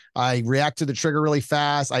hard. I react to the trigger really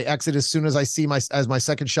fast. I exit as soon as I see as my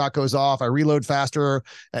second shot goes off. I reload faster.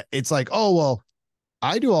 It's like, oh, well,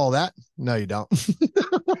 I do all that. No, you don't.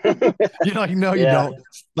 You're like, no, you don't.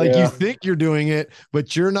 Like, you think you're doing it,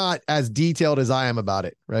 but you're not as detailed as I am about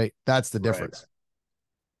it. Right. That's the difference. Right.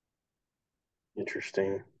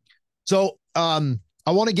 Interesting. So, I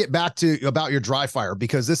want to get back to about your dry fire,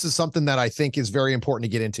 because this is something that I think is very important to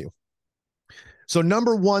get into. So,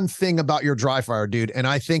 number one thing about your dry fire, dude, and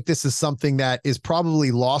I think this is something that is probably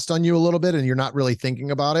lost on you a little bit and you're not really thinking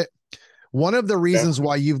about it. One of the reasons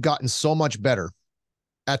why you've gotten so much better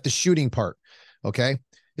at the shooting part, okay,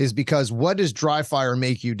 is because what does dry fire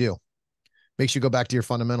make you do? Makes you go back to your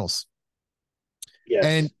fundamentals. Yes.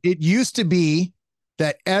 And it used to be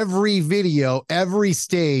that every video, every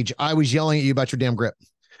stage, I was yelling at you about your damn grip.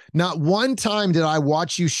 Not one time did I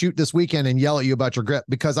watch you shoot this weekend and yell at you about your grip,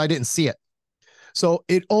 because I didn't see it. So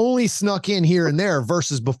it only snuck in here and there,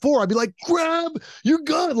 versus before I'd be like, grab, you're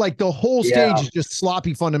good. Like, the whole stage is just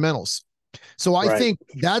sloppy fundamentals. So I think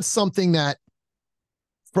that's something that,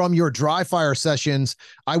 from your dry fire sessions,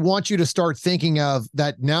 I want you to start thinking of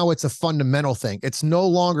that. Now it's a fundamental thing. It's no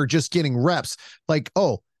longer just getting reps. Like,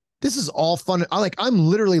 oh, this is all fun. I'm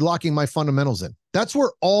literally locking my fundamentals in. That's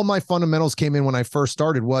where all my fundamentals came in when I first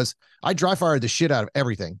started. Was I dry fired the shit out of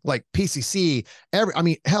everything, like PCC,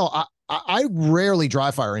 I rarely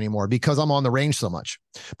dry fire anymore because I'm on the range so much.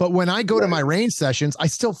 But when I go to my range sessions, I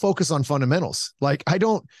still focus on fundamentals. Like, I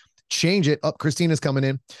don't change it up. Christina's coming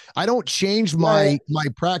in. I don't change my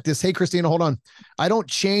practice. Hey, Christina, hold on. I don't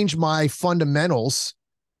change my fundamentals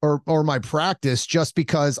or my practice just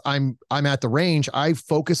because I'm at the range. I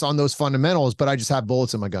focus on those fundamentals, but I just have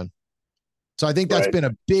bullets in my gun. So I think that's been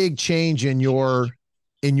a big change in your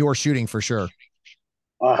shooting for sure.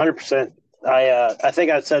 100%. I think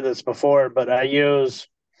I said this before, but I use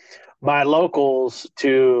my locals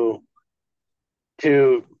to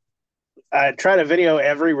I try to video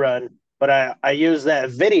every run, but I use that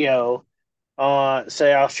video.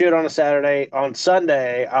 Say I'll shoot on a Saturday. On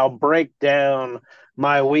Sunday, I'll break down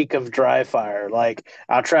my week of dry fire. Like,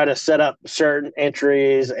 I'll try to set up certain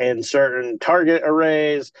entries and certain target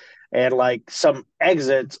arrays and like some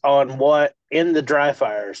exits on what in the dry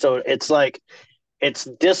fire. So it's like, it's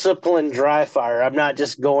disciplined dry fire. I'm not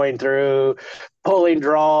just going through pulling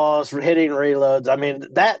draws, hitting reloads. I mean,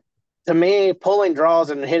 that, to me, pulling draws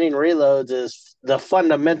and hitting reloads is the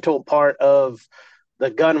fundamental part of the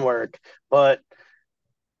gun work. But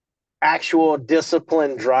actual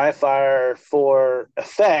disciplined dry fire for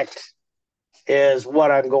effect is what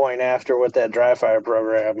I'm going after with that dry fire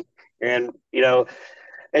program. And,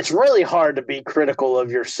 it's really hard to be critical of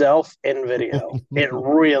yourself in video. It's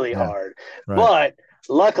really hard. Right. But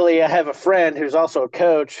luckily, I have a friend who's also a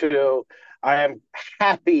coach who I am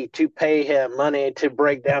happy to pay him money to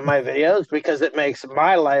break down my videos, because it makes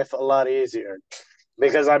my life a lot easier,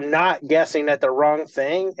 because I'm not guessing at the wrong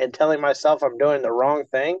thing and telling myself I'm doing the wrong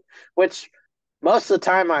thing, which Most of the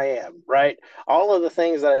time I am, right? All of the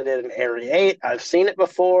things that I did in Area 8, I've seen it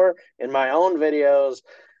before in my own videos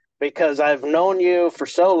because I've known you for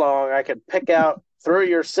so long. I could pick out through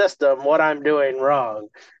your system what I'm doing wrong.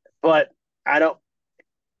 But I don't,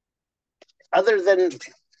 other than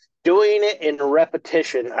doing it in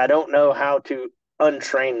repetition, I don't know how to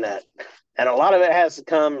untrain that. And a lot of it has to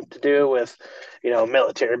come to do with,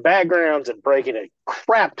 military backgrounds and breaking a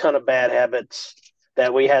crap ton of bad habits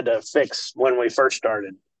that we had to fix when we first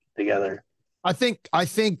started together. I think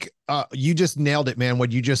you just nailed it, man.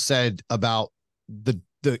 What you just said about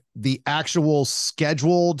the actual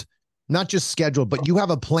scheduled, not just scheduled, but you have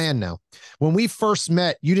a plan now. When we first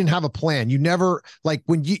met, you didn't have a plan. You never, like,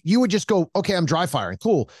 when you would just go, okay, I'm dry firing.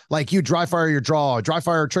 Cool. Like, you dry fire your draw, dry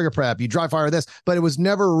fire trigger prep, you dry fire this, but it was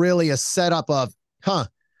never really a setup of,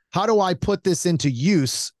 how do I put this into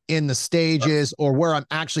use in the stages or where I'm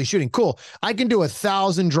actually shooting? Cool. I can do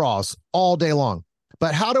 1,000 draws all day long,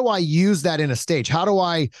 but how do I use that in a stage? How do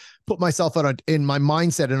I put myself in my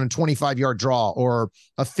mindset in a 25-yard draw or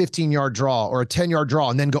a 15-yard draw or a 10-yard draw,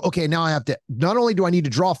 and then go, okay, now I have to, not only do I need to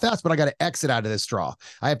draw fast, but I got to exit out of this draw.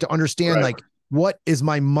 I have to understand, right, like, what is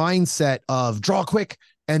my mindset of draw quick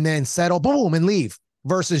and then settle, boom, and leave,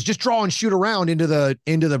 versus just draw and shoot around into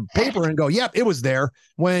the paper and go, yep, it was there,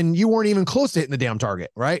 when you weren't even close to hitting the damn target.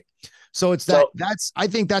 Right. So I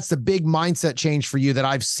think that's the big mindset change for you that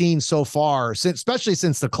I've seen so far, especially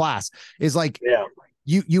since the class, is like, yeah,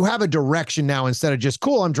 you have a direction now instead of just,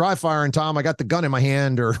 cool, I'm dry firing, Tom, I got the gun in my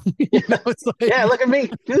hand, or it's like, yeah, look at me.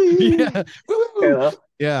 Yeah.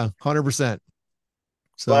 Yeah. 100%.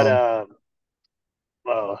 So, but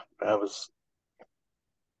what was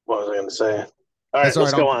I going to say? All right,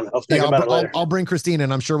 let's go on. I'll think about it later. I'll bring Christina,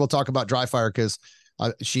 and I'm sure we'll talk about dry fire because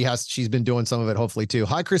she's been doing some of it, hopefully, too.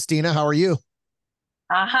 Hi, Christina. How are you?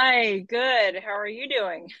 Hi, good. How are you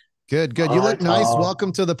doing? Good. You look nice.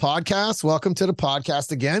 Welcome to the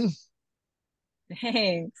podcast again.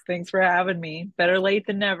 Thanks for having me. Better late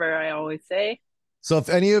than never, I always say. So if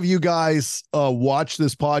any of you guys watch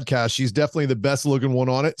this podcast, she's definitely the best looking one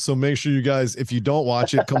on it. So make sure you guys, if you don't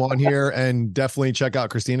watch it, come on here and definitely check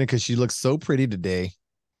out Christina, because she looks so pretty today.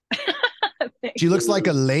 She looks like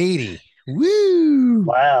a lady. Woo!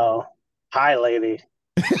 Wow. Hi, lady.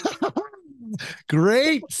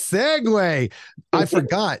 Great segue. I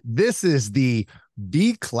forgot. This is the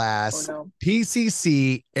B class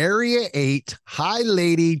PCC Area 8 High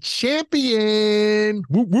Lady Champion.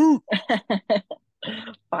 Woo woo.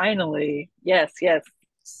 Finally. Yes.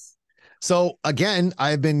 So again,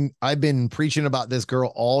 I've been preaching about this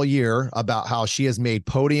girl all year, about how she has made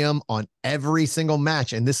podium on every single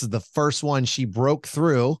match, and this is the first one she broke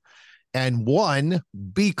through and won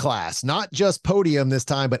B class. Not just podium this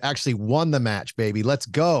time, but actually won the match, baby. Let's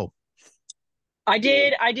go. I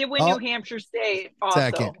did win New Hampshire State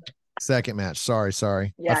also. Second match.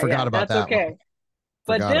 Sorry. Yeah, I forgot about that. That's okay.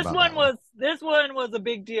 But this one was a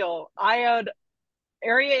big deal. I had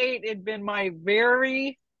Area 8 had been my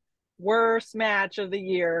very worst match of the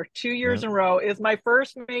year, 2 years in a row. It's my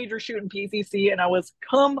first major shooting PCC, and I was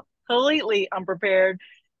completely unprepared.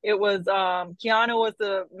 It was Keanu was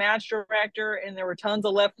the match director, and there were tons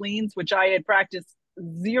of left leans, which I had practiced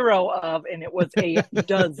zero of, and it was a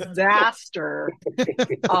disaster.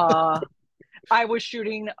 I was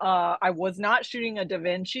shooting I was not shooting a Da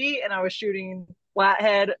Vinci, and I was shooting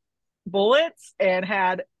flathead bullets and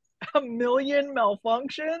had a million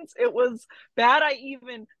malfunctions. It was bad. I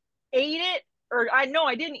even ate it, or I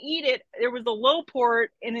didn't eat it. There was a low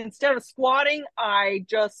port, and instead of squatting, I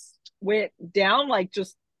just went down, like,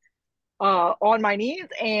 just on my knees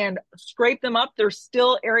and scraped them up. There's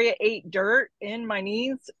still Area 8 dirt in my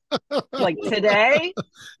knees, like today.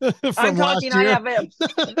 I'm talking, I have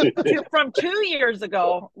it from 2 years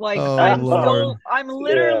ago. Like, I'm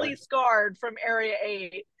literally scarred from Area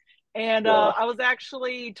 8. And I was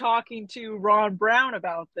actually talking to Ron Brown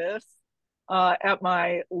about this at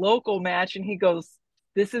my local match, and he goes,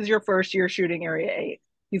 "This is your first year shooting Area 8.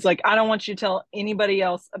 He's like, I don't want you to tell anybody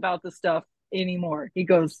else about this stuff anymore. He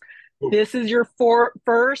goes, this is your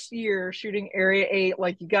first year shooting Area 8.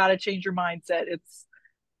 Like, you got to change your mindset.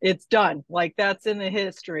 It's done. Like, that's in the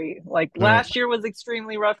history. Like, last year was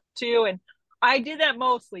extremely rough too. And I did that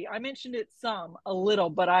mostly. I mentioned it a little,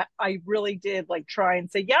 but I really did, like, try and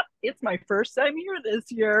say, yep, it's my first time here this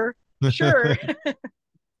year. Sure.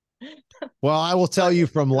 Well, I will tell you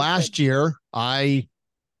from last year, I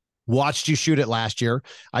watched you shoot it last year.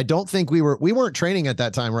 I don't think we weren't training at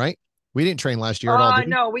that time, right? We didn't train last year at all.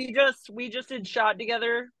 No, we just did shot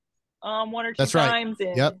together one or two times. Right.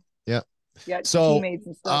 And yep. Yeah. So teammates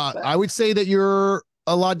and stuff, I would say that you're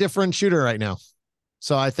a lot different shooter right now.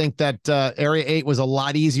 So I think that area 8 was a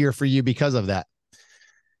lot easier for you because of that.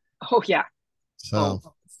 Oh yeah. So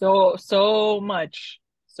So much.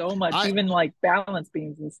 Even like balance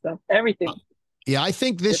beams and stuff. Everything. Yeah, I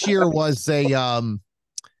think this year was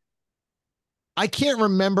I can't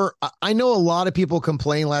remember. I know a lot of people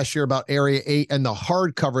complained last year about area 8 and the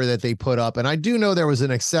hardcover that they put up. And I do know there was an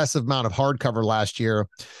excessive amount of hardcover last year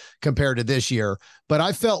compared to this year, but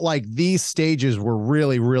I felt like these stages were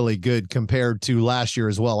really, really good compared to last year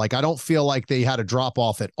as well. Like, I don't feel like they had a drop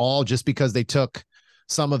off at all just because they took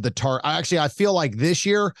some of the I feel like this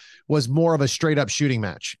year was more of a straight up shooting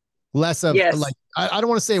match. Less of like, I don't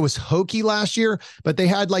want to say it was hokey last year, but they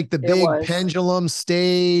had like the big pendulum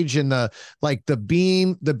stage and the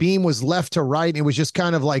beam was left to right. It was just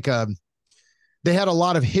kind of like they had a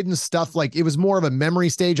lot of hidden stuff. Like, it was more of a memory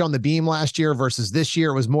stage on the beam last year versus this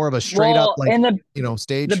year. It was more of a straight up, like, and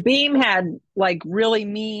stage. The beam had like really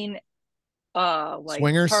mean, like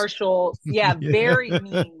swingers. Partial. Yeah. Very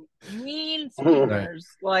mean swingers,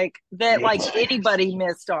 like that, like anybody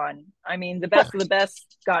missed on. I mean, the best of the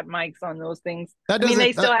best got mics on those things. That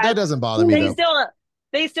doesn't bother me.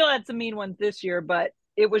 They still had some mean ones this year, but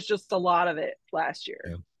it was just a lot of it last year.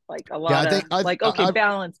 Yeah. Like a lot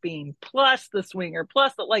balance beam plus the swinger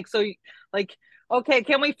plus the okay,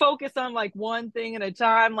 can we focus on like one thing at a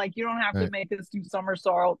time? Like, you don't have to make us do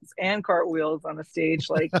somersaults and cartwheels on the stage.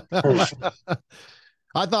 Like,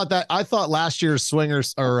 I thought last year's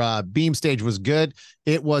swingers or beam stage was good.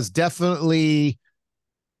 It was definitely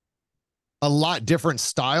a lot different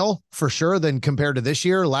style for sure than compared to this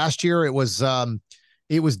year. Last year it was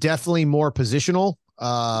definitely more positional.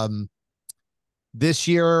 This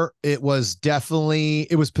year it was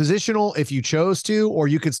positional if you chose to, or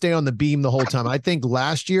you could stay on the beam the whole time. I think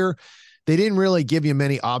last year they didn't really give you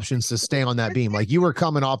many options to stay on that beam. Like, you were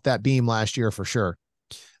coming off that beam last year for sure.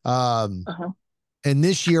 And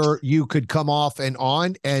this year you could come off and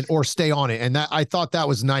on or stay on it. And that, I thought that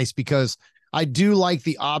was nice because I do like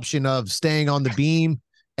the option of staying on the beam,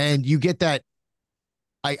 and you get that.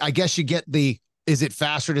 I guess you get is it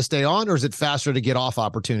faster to stay on or is it faster to get off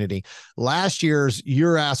opportunity? Last year's,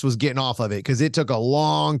 your ass was getting off of it because it took a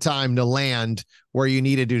long time to land where you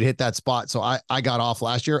needed to hit that spot. So I got off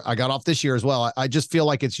last year. I got off this year as well. I just feel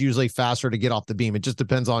like it's usually faster to get off the beam. It just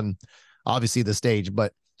depends on obviously the stage,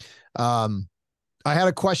 but I had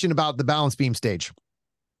a question about the balance beam stage.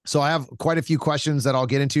 So I have quite a few questions that I'll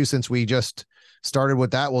get into since we just started with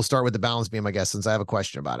that. We'll start with the balance beam, I guess, since I have a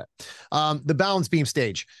question about it. The balance beam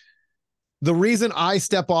stage. The reason I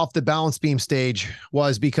step off the balance beam stage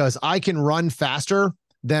was because I can run faster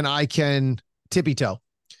than I can tippy toe,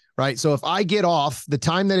 right? So if I get off, the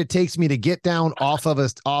time that it takes me to get down off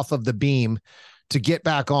of the beam to get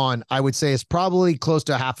back on, I would say is probably close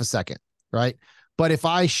to half a second, right? But if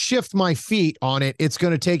I shift my feet on it, it's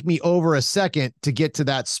going to take me over a second to get to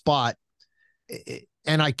that spot.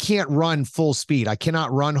 And I can't run full speed. I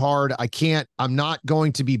cannot run hard. I'm not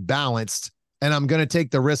going to be balanced, and I'm going to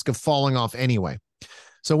take the risk of falling off anyway.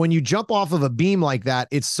 So when you jump off of a beam like that,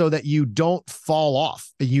 it's so that you don't fall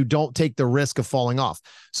off. You don't take the risk of falling off.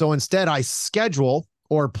 So instead, I schedule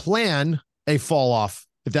or plan a fall off,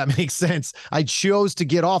 if that makes sense. I chose to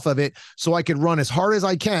get off of it so I could run as hard as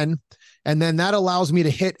I can. And then that allows me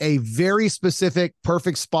to hit a very specific,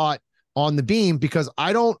 perfect spot on the beam because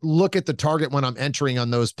I don't look at the target when I'm entering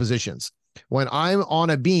on those positions. When I'm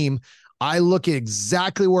on a beam, I look at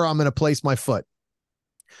exactly where I'm going to place my foot.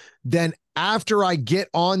 Then after I get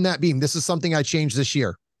on that beam, this is something I changed this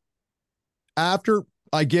year. After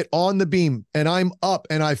I get on the beam and I'm up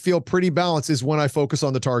and I feel pretty balanced is when I focus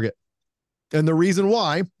on the target. And the reason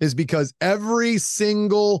why is because every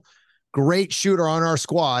single great shooter on our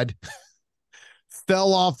squad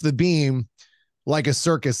fell off the beam like a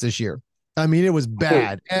circus this year. I mean, it was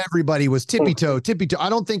bad. Everybody was tippy toe. I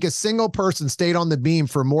don't think a single person stayed on the beam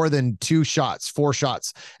for more than 4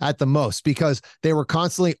 shots at the most because they were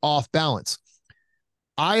constantly off balance.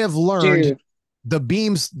 I have learned the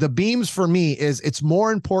beams for me it's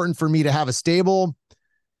more important for me to have a stable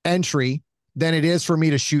entry than it is for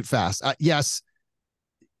me to shoot fast. Yes.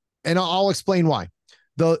 And I'll explain why.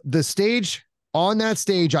 The stage on that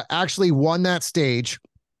stage, I actually won that stage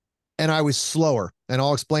and I was slower, and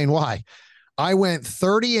I'll explain why. I went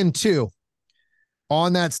 30-2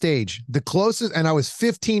 on that stage. The closest, and I was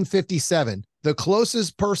 15:57. The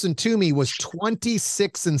closest person to me was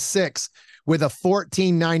 26-6 with a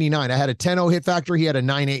 14.99. I had a 10.0 hit factor. He had a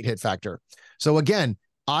 9.8 hit factor. So again,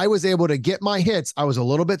 I was able to get my hits. I was a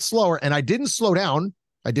little bit slower, and I didn't slow down.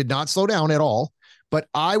 I did not slow down at all, but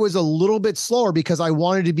I was a little bit slower because I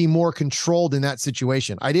wanted to be more controlled in that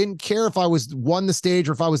situation. I didn't care if I won the stage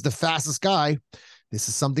or if I was the fastest guy this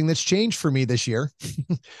is something that's changed for me this year.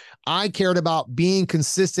 I cared about being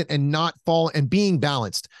consistent and not falling and being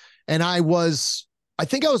balanced. And I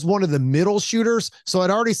think I was one of the middle shooters. So I'd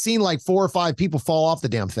already seen like 4 or 5 people fall off the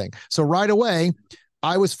damn thing. So right away,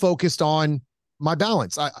 I was focused on my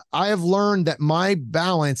balance. I have learned that my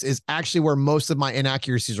balance is actually where most of my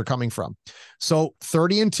inaccuracies are coming from. So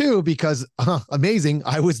 30-2, because amazing,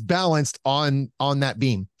 I was balanced on that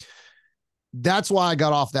beam. That's why I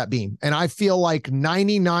got off that beam. And I feel like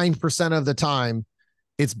 99% of the time,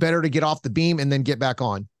 it's better to get off the beam and then get back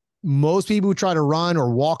on. Most people who try to run or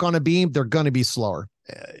walk on a beam, they're going to be slower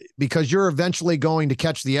because you're eventually going to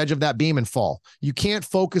catch the edge of that beam and fall. You can't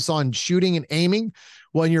focus on shooting and aiming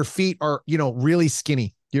when your feet are, really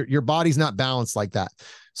skinny. Your body's not balanced like that.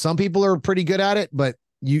 Some people are pretty good at it, but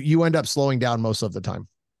you end up slowing down most of the time.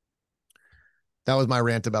 That was my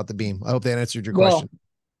rant about the beam. I hope that answered your question.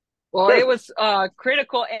 Well, it was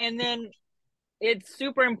critical. And then it's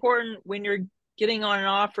super important when you're getting on and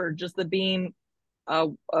off or just the beam. A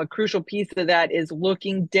crucial piece of that is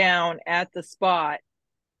looking down at the spot.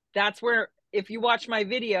 That's where, if you watch my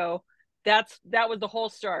video, that was the whole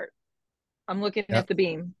start. I'm looking at the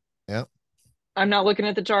beam. Yep. I'm not looking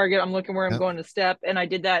at the target. I'm looking where I'm going to step. And I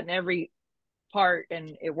did that in every part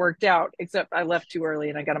and it worked out, except I left too early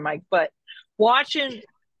and I got a mic. But watching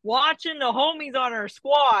the homies on our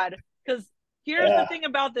squad, because here's the thing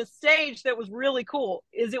about this stage that was really cool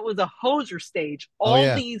is it was a hoser stage.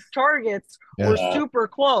 All these targets were super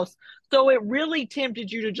close. So it really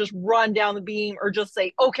tempted you to just run down the beam or just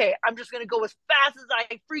say, okay, I'm just going to go as fast as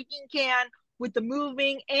I freaking can with the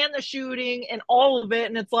moving and the shooting and all of it.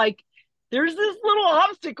 And it's like, there's this little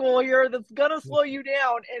obstacle here that's going to slow you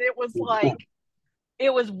down. And it was like,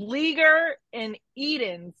 it was Leaguer and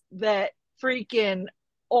Edens that freaking,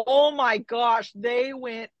 oh my gosh, they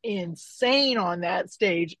went insane on that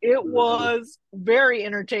stage. It was very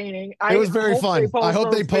entertaining. It was very fun. I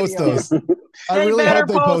hope they post those. I really hope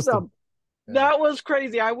they post them. That was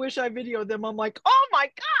crazy. I wish I videoed them. I'm like, oh my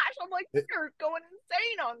gosh. I'm like, you're going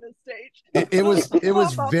insane on this stage. It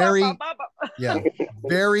was very,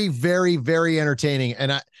 very, very entertaining.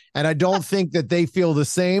 And I don't think that they feel the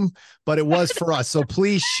same, but it was for us. So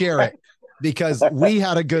please share it because we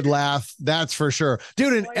had a good laugh. That's for sure.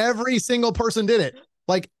 Dude, and every single person did it.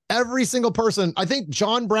 Like every single person. I think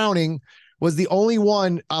John Browning was the only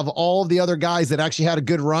one of all the other guys that actually had a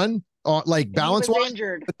good run. Like balance wise,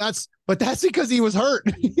 but that's because he was hurt.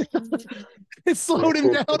 It slowed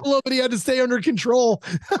him down a little bit. He had to stay under control.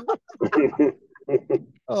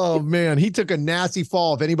 Oh man, he took a nasty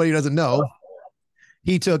fall. If anybody doesn't know,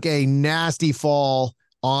 he took a nasty fall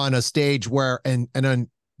on a stage where and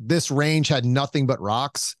this range had nothing but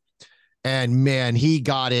rocks, and man, he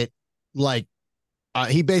got it like.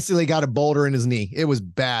 He basically got a boulder in his knee. It was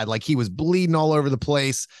bad. Like he was bleeding all over the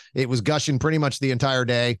place. It was gushing pretty much the entire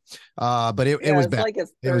day. But it was bad. Like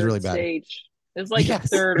it was really bad. Stage. It was like a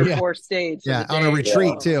third or fourth stage. Yeah. On a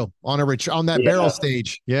retreat too. On that barrel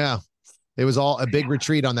stage. Yeah. It was all a big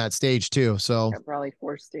retreat on that stage too. So probably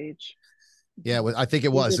fourth stage. Yeah. I think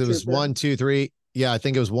it was. It was 1, 2, 3. Yeah. I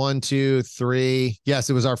think it was 1, 2, 3. Yes.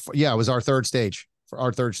 It was our third stage.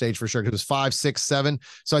 Our third stage for sure. It was 5, 6, 7.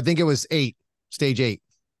 So I think it was 8. Stage 8.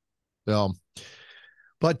 So,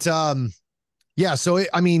 but yeah. So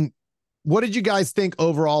I mean, what did you guys think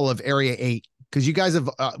overall of Area 8? Because you guys have,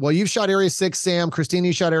 you've shot Area 6, Sam. Christina,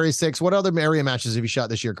 you shot Area 6. What other area matches have you shot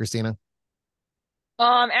this year, Christina?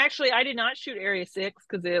 Actually, I did not shoot Area 6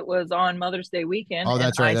 because it was on Mother's Day weekend. Oh,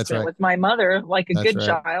 that's right. That's right. With my mother, like a good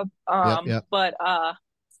child. Yep. But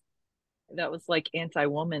that was like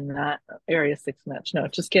anti-woman, that Area 6 match. No,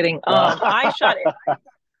 just kidding. I shot it.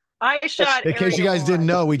 In case you guys didn't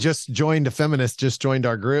know, we just joined a feminist, just joined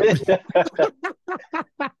our group.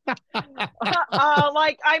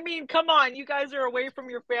 I mean, come on, you guys are away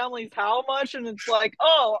from your families how much? And it's like,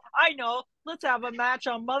 oh, I know, let's have a match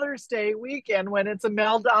on Mother's Day weekend when it's a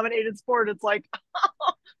male-dominated sport. It's like,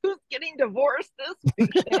 who's getting divorced this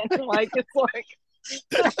weekend? Like, it's like,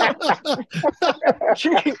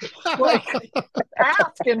 like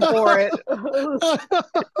asking for it.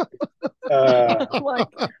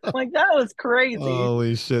 like that was crazy.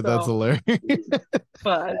 Holy shit, that's hilarious.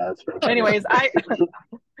 But anyways,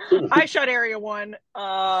 I shot Area 1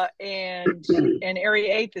 and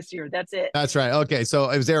Area 8 this year. That's it. That's right. Okay, so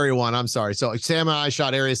it was Area 1. I'm sorry. So Sam and I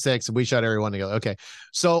shot Area 6 and we shot Area 1 together. Okay.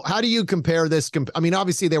 So how do you compare this? I mean,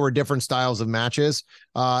 obviously there were different styles of matches.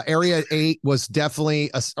 Area 8 was definitely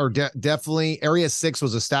Area 6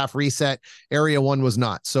 was a staff reset. Area 1 was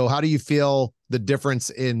not. So how do you feel the difference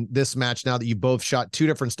in this match now that you both shot two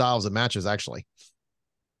different styles of matches actually?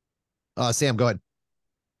 Sam, go ahead.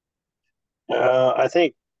 I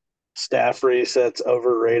think staff reset's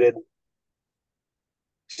overrated.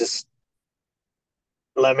 Just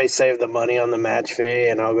let me save the money on the match fee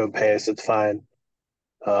and I'll go pace. It's fine.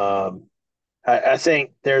 Um, I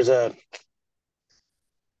think I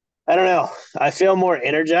don't know. I feel more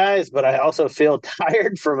energized, but I also feel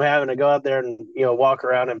tired from having to go out there and walk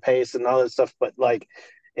around and pace and all that stuff. But like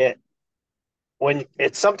it, when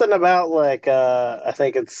it's something about like I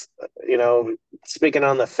think it's speaking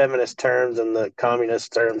on the feminist terms and the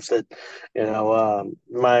communist terms that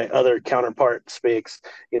my other counterpart speaks.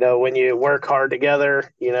 When you work hard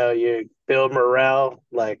together, you build morale.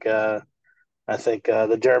 Like I think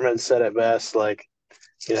the Germans said it best. Like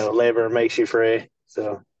labor makes you free.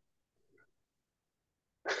 So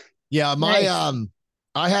Yeah, my Nice.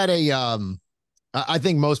 I had a I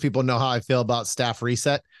think most people know how I feel about staff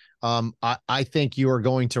reset. I think you are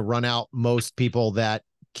going to run out most people that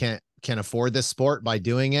can afford this sport by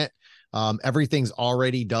doing it. Everything's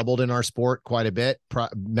already doubled in our sport quite a bit.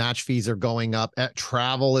 Match fees are going up.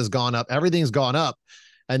 Travel has gone up. Everything's gone up.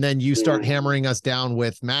 And then you start hammering us down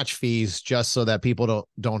with match fees just so that people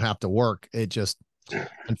don't have to work. It's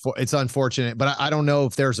unfortunate, but I don't know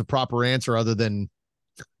if there's a proper answer other than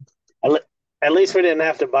at least we didn't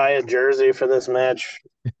have to buy a jersey for this match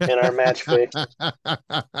in our match fee.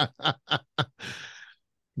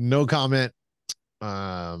 No comment.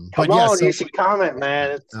 Come on, you should comment,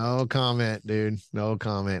 man. No comment, dude. No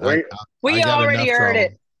comment. We got already enough heard trouble.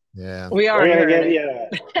 it. Yeah, we already heard get it. you.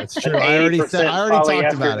 That's true. I already talked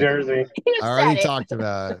about it. Jersey. I already talked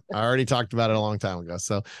about it. I already talked about it a long time ago.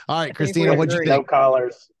 So, all right, Christina, what'd you think? No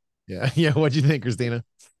collars. Yeah. What'd you think, Christina?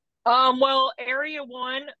 Well, Area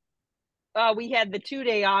 1, we had the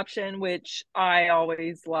 2-day option, which I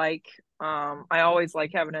always like. I always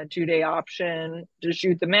like having a 2-day option to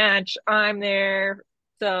shoot the match. I'm there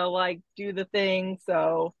to like do the thing.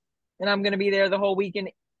 So, and I'm going to be there the whole weekend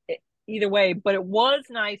either way, but it was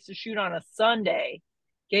nice to shoot on a Sunday.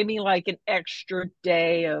 Gave me like an extra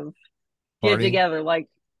day of get together. Like,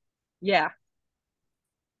 yeah.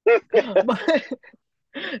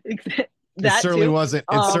 It certainly wasn't.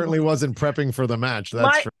 It certainly wasn't prepping for the match.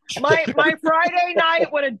 That's my Friday night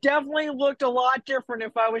would have definitely looked a lot different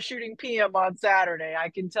if I was shooting PM on Saturday. I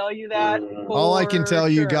can tell you that. All I can tell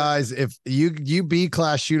you guys, if you B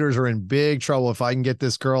class shooters are in big trouble if I can get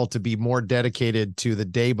this girl to be more dedicated to the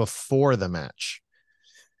day before the match.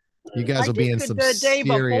 You guys will be in some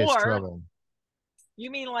serious trouble.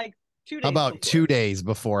 You mean like 2 days? How about before? 2 days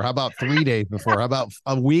before? How about 3 days before? How about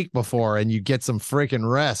a week before? And you get some freaking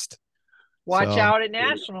rest. Watch out at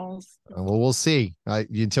nationals. Well, we'll see.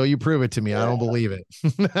 Until you prove it to me, I don't believe it.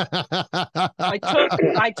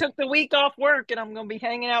 I took the week off work, and I'm going to be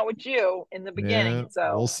hanging out with you in the beginning. Yeah,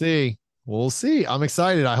 so we'll see. We'll see. I'm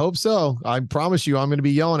excited. I hope so. I promise you, I'm going to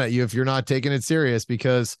be yelling at you if you're not taking it serious,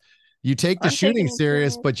 because you take the shooting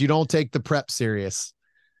serious, but you don't take the prep serious.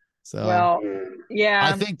 So, well, yeah,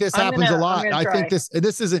 I think this happens a lot. I think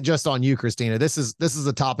this isn't just on you, Christina. This is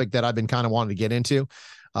a topic that I've been kind of wanting to get into.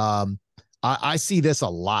 I see this a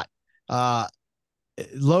lot.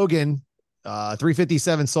 Logan,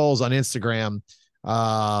 357 Souls on Instagram.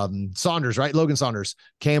 Saunders, right? Logan Saunders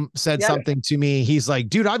said something to me. He's like,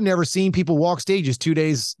 dude, I've never seen people walk stages 2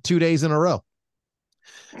 days in a row.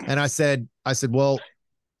 And I said, well,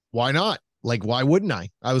 why not? Like, why wouldn't I?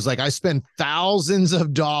 I was like, I spend thousands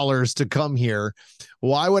of dollars to come here.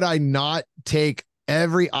 Why would I not take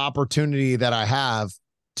every opportunity that I have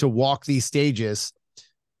to walk these stages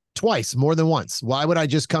twice, more than once? Why would I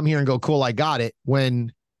just come here and go, cool, I got it?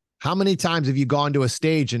 When, how many times have you gone to a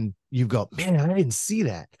stage and you go, man, I didn't see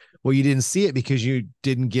that? Well, you didn't see it because you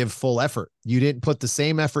didn't give full effort. You didn't put the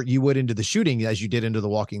same effort you would into the shooting as you did into the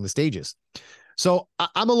walking the stages. So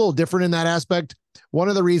I'm a little different in that aspect. One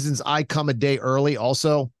of the reasons I come a day early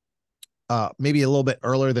also, maybe a little bit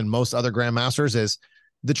earlier than most other grandmasters, is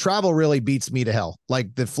the travel really beats me to hell.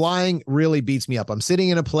 Like, the flying really beats me up. I'm sitting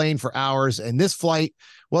in a plane for hours, and this flight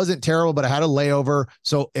wasn't terrible, but I had a layover.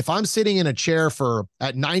 So if I'm sitting in a chair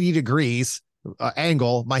at 90 degrees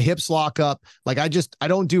angle, my hips lock up. Like, I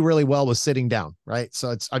don't do really well with sitting down. Right.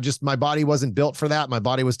 So my body wasn't built for that. My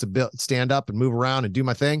body was to stand up and move around and do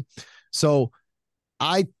my thing. So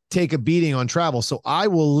I take a beating on travel. So I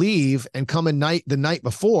will leave and come the night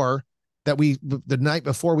before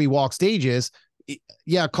we walk stages.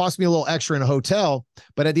 Yeah, it cost me a little extra in a hotel,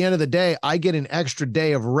 but at the end of the day, I get an extra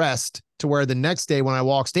day of rest to where the next day when I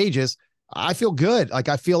walk stages, I feel good. Like,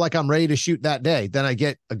 I feel like I'm ready to shoot that day. Then I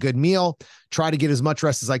get a good meal, try to get as much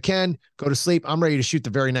rest as I can, go to sleep. I'm ready to shoot the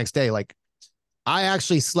very next day. Like, I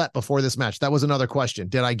actually slept before this match. That was another question.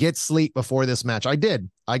 Did I get sleep before this match? I did.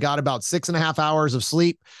 I got about 6.5 hours of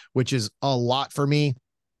sleep, which is a lot for me.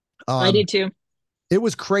 I did too. It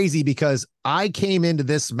was crazy because I came into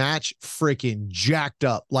this match freaking jacked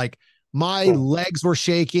up. Like my legs were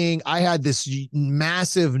shaking. I had this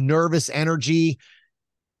massive nervous energy.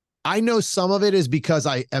 I know some of it is because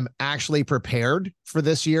I am actually prepared for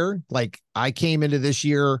this year. Like I came into this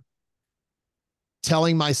year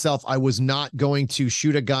telling myself I was not going to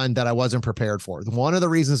shoot a gun that I wasn't prepared for. One of the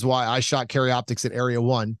reasons why I shot carry optics at Area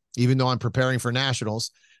 1, even though I'm preparing for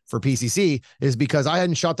nationals for PCC, is because I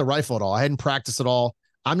hadn't shot the rifle at all. I hadn't practiced at all.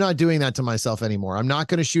 I'm not doing that to myself anymore. I'm not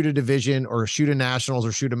going to shoot a division or shoot a nationals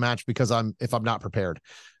or shoot a match because if I'm not prepared.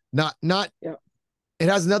 Yeah. It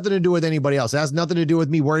has nothing to do with anybody else. It has nothing to do with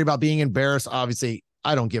me worrying about being embarrassed. Obviously,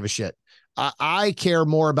 I don't give a shit. I care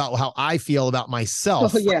more about how I feel about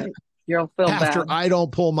myself. Oh, yeah. You'll feel after bad. I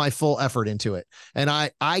don't pull my full effort into it. And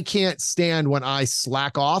I can't stand when I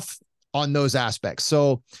slack off on those aspects.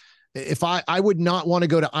 So if I would not want to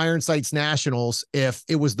go to Iron Sights Nationals if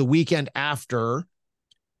it was the weekend after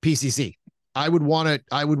PCC. I would want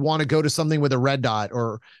to go to something with a red dot,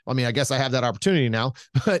 or, I mean, I guess I have that opportunity now,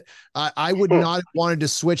 but I would not have wanted to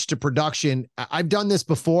switch to production. I've done this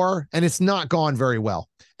before and it's not gone very well.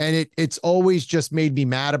 And it's always just made me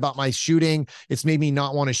mad about my shooting. It's made me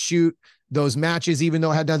not want to shoot those matches, even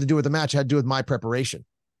though it had nothing to do with the match. It had to do with my preparation.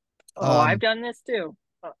 Oh, I've done this too.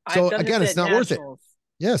 So again, it's not worth it.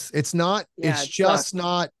 Yes, it's not. Yeah, it's just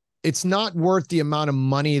not. It's not worth the amount of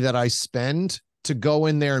money that I spend to go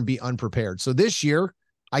in there and be unprepared. So this year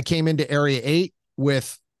I came into Area 8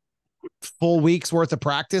 with full week's worth of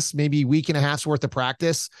practice, maybe week and a half's worth of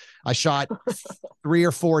practice. I shot 3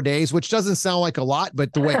 or 4 days, which doesn't sound like a lot,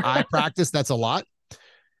 but the way I practice, that's a lot.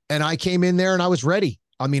 And I came in there and I was ready.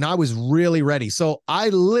 I mean, I was really ready. So I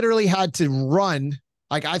literally had to run.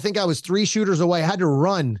 Like, I think I was 3 shooters away. I had to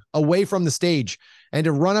run away from the stage and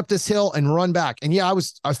to run up this hill and run back. And yeah,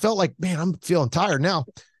 I felt like, man, I'm feeling tired now.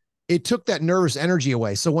 It took that nervous energy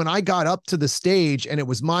away. So when I got up to the stage and it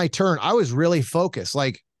was my turn, I was really focused.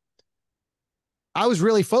 Like, I was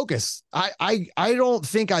really focused. I don't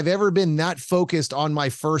think I've ever been that focused on my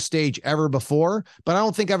first stage ever before, but I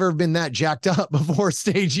don't think I've ever been that jacked up before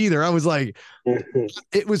stage either. I was like,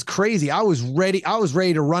 it was crazy. I was ready. I was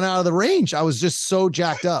ready to run out of the range. I was just so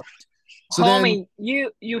jacked up. So Homie,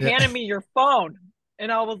 you handed me your phone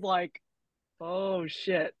and I was like, oh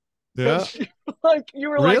shit. Yeah. Like you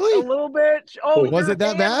were really? like a little bit. Oh, was it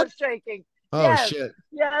that bad? Was shaking. Oh, yes. shit.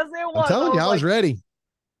 Yes, it was. I'm telling you, I was ready.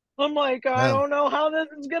 I'm like, I don't know how this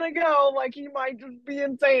is gonna go. Like, he might just be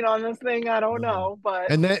insane on this thing. I don't know.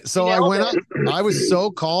 But and then so I went up. I was so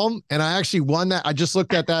calm, and I actually won that. I just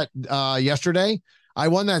looked at that yesterday. I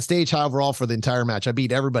won that stage high overall for the entire match. I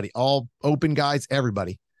beat everybody, all open guys,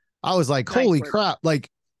 everybody. I was like, holy crap! Like,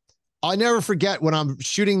 I'll never forget when I'm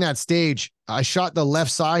shooting that stage. I shot the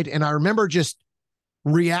left side, and I remember just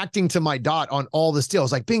reacting to my dot on all the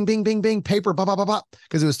steals, like bing, bing, bing, bing, paper, pop, pop, pop, pop,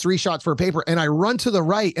 because it was 3 shots for a paper. And I run to the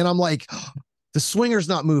right, and I'm like, oh, the swinger's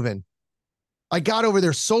not moving. I got over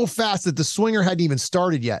there so fast that the swinger hadn't even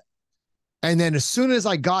started yet. And then as soon as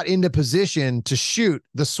I got into position to shoot,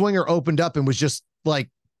 the swinger opened up and was just like,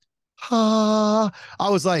 I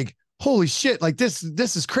was like, holy shit, like this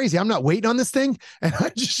is crazy. I'm not waiting on this thing. And I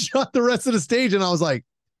just shot the rest of the stage, and I was like,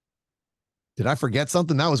 did I forget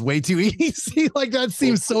something? That was way too easy. Like, that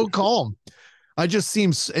seems so calm.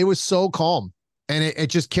 It was so calm, and it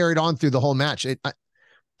just carried on through the whole match.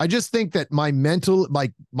 I just think that my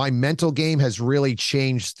mental game has really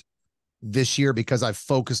changed this year because I've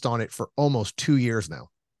focused on it for almost 2 years now.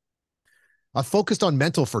 I've focused on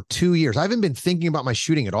mental for 2 years. I haven't been thinking about my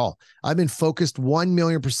shooting at all. I've been focused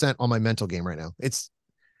 1,000,000% on my mental game right now.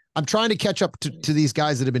 I'm trying to catch up to these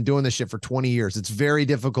guys that have been doing this shit for 20 years. It's very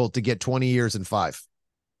difficult to get 20 years in 5.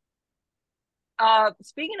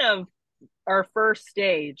 Speaking of our first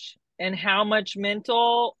stage and how much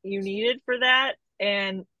mental you needed for that,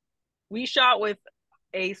 and we shot with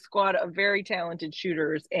a squad of very talented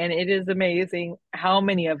shooters, and it is amazing how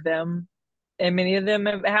many of them, and many of them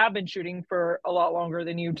have been shooting for a lot longer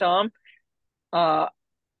than you, Tom.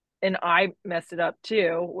 And I messed it up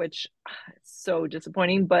too, which is so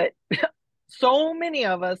disappointing, but so many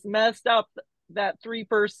of us messed up that 3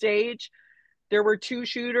 first stage. There were 2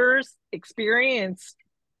 shooters, experienced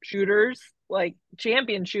shooters, like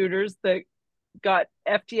champion shooters, that got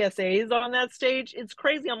FTSAs on that stage. It's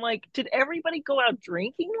crazy. I'm like, did everybody go out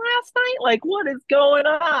drinking last night? Like, what is going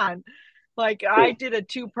on? Like, I did a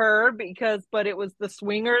 2 per but it was the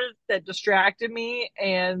swinger that distracted me,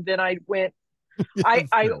 and then I went.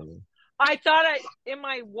 I thought in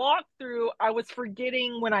my walkthrough, I was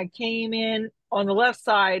forgetting when I came in on the left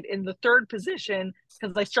side in the third position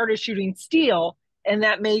because I started shooting steel, and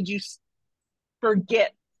that made you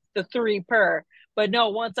forget the 3 per. But no,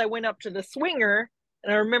 once I went up to the swinger,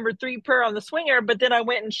 and I remembered 3 per on the swinger, but then I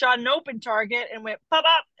went and shot an open target and went pop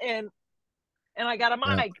up, and I got a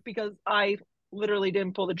Yeah. mic because I literally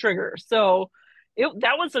didn't pull the trigger. So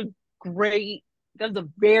that was a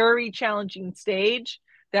very challenging stage.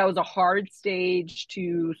 That was a hard stage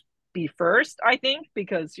to be first, I think,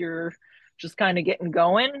 because you're just kind of getting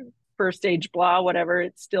going. First stage, blah, whatever.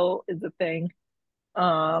 It still is a thing.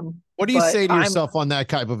 What do you say to yourself on that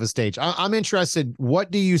type of a stage? I'm interested. What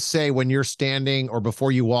do you say when you're standing or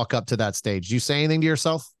before you walk up to that stage? Do you say anything to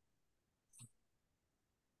yourself?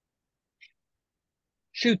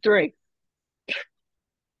 Shoot 3.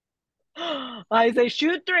 I say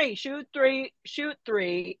shoot 3, shoot 3, shoot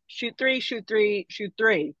 3, shoot 3, shoot 3, shoot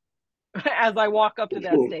 3 as I walk up to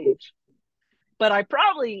that stage. But I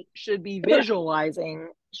probably should be visualizing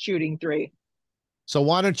shooting 3. So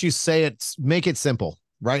why don't you say it, make it simple.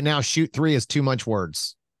 Right now, shoot 3 is too much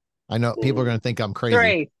words. I know people are going to think I'm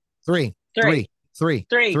crazy. 3.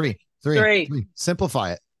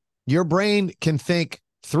 Simplify it. Your brain can think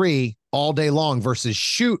 3 all day long versus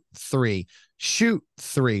shoot 3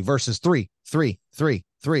 versus 3.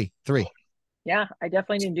 Yeah, I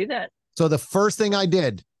definitely didn't do that. So the first thing I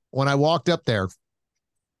did when I walked up there,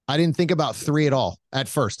 I didn't think about 3 at all at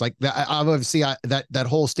first. Like obviously that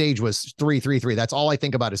whole stage was 3. That's all I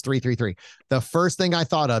think about is 3. The first thing I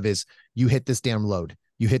thought of is you hit this damn load.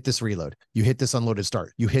 You hit this reload. You hit this unloaded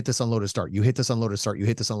start. You hit this unloaded start. You hit this unloaded start. You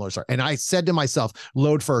hit this unloaded start. And I said to myself,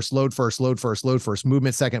 load first,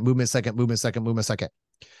 movement second.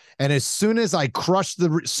 And as soon as I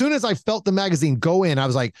soon as I felt the magazine go in, I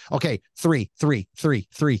was like, okay, 3.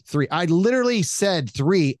 I literally said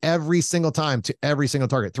 3 every single time to every single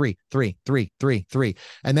target. 3.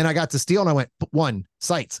 And then I got to steel and I went 1,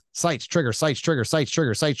 sights, trigger,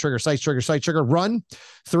 run,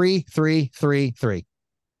 3.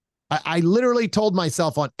 I literally told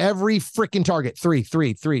myself on every freaking target,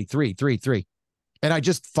 3. And I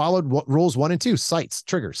just followed rules 1 and 2, sights,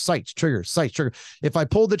 trigger. If I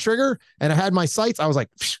pulled the trigger and I had my sights, I was like,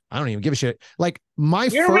 I don't even give a shit. Like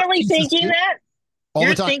you're really thinking that all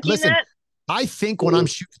the time. Listen, I think when I'm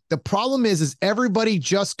shooting, the problem is everybody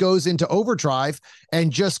just goes into overdrive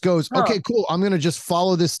and just goes, okay, cool. I'm going to just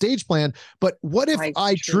follow this stage plan. But what if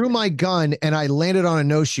I drew my gun and I landed on a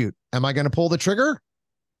no shoot? Am I going to pull the trigger?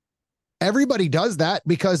 Everybody does that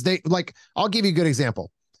because I'll give you a good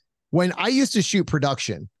example. When I used to shoot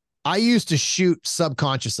production, I used to shoot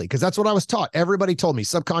subconsciously because that's what I was taught. Everybody told me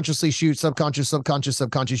subconsciously shoot, subconscious.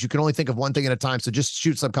 You can only think of one thing at a time. So just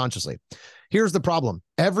shoot subconsciously. Here's the problem.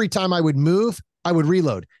 Every time I would move, I would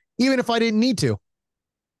reload, even if I didn't need to.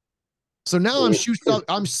 So now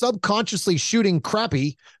I'm subconsciously shooting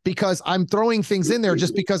crappy because I'm throwing things in there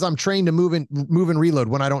just because I'm trained to move and reload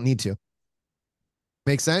when I don't need to.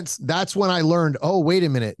 Make sense? That's when I learned, oh, wait a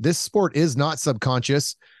minute. This sport is not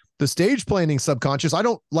subconscious. The stage planning subconscious. I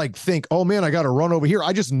don't think, oh man, I got to run over here.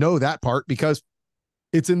 I just know that part because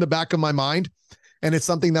it's in the back of my mind. And it's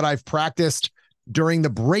something that I've practiced during the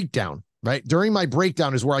breakdown, right? During my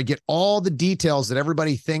breakdown is where I get all the details that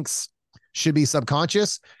everybody thinks should be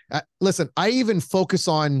subconscious. Listen, I even focus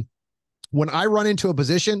on when I run into a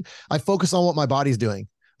position, I focus on what my body's doing.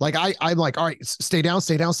 Like I'm like, all right, stay down,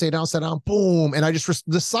 boom. And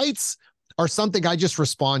the sights are something I just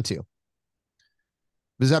respond to.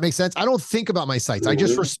 Does that make sense? I don't think about my sights. I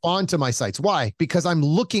just respond to my sights. Why? Because I'm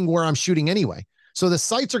looking where I'm shooting anyway. So the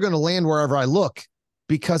sights are going to land wherever I look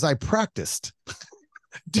because I practiced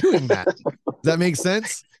doing that. Does that make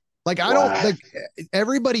sense? Like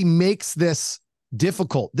everybody makes this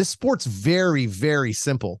difficult. This sport's very, very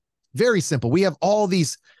simple. Very simple. We have all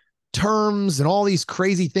these terms and all these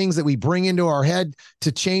crazy things that we bring into our head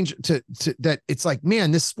to change to that. It's like,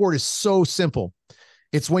 man, this sport is so simple.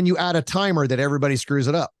 It's when you add a timer that everybody screws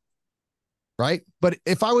it up, right? But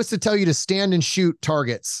if I was to tell you to stand and shoot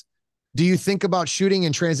targets, do you think about shooting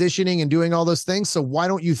and transitioning and doing all those things? So why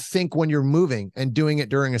don't you think when you're moving and doing it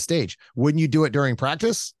during a stage? Wouldn't you do it during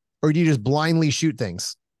practice? Or do you just blindly shoot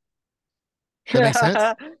things? That makes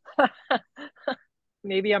sense?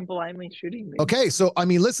 Maybe I'm blindly shooting things. Okay, so I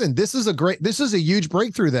mean, listen, this is a huge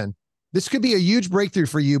breakthrough then. This could be a huge breakthrough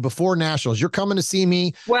for you before nationals. You're coming to see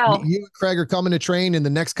me. Well, you and Craig are coming to train in the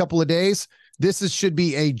next couple of days. Should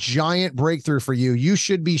be a giant breakthrough for you. You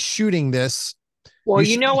should be shooting this. Well,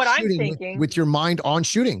 you know what I'm thinking with your mind on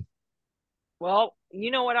shooting. Well,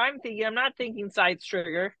 you know what I'm thinking. I'm not thinking sights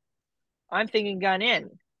trigger. I'm thinking gun in.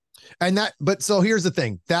 But so here's the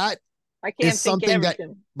thing. That I can't think something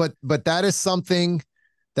everything. but that is something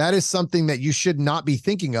that you should not be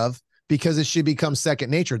thinking of, because it should become second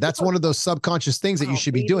nature. That's one of those subconscious things that you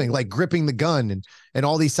should be doing, like gripping the gun and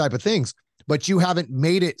all these type of things, but you haven't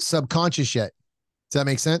made it subconscious yet. Does that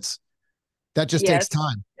make sense? That just takes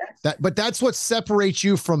time. But that's what separates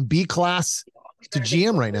you from B class to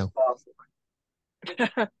GM right now.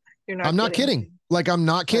 I'm not kidding. Like, I'm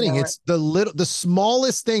not kidding. It's the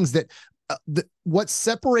smallest things that what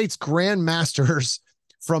separates grandmasters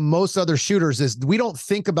from most other shooters is we don't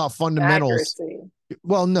think about fundamentals. Accuracy.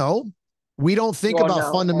 Well, no, we don't think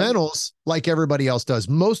about fundamentals like everybody else does.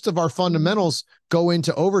 Most of our fundamentals go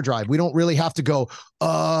into overdrive. We don't really have to go,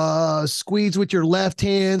 squeeze with your left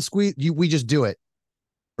hand, squeeze. We just do it.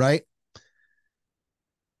 Right.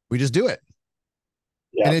 We just do it.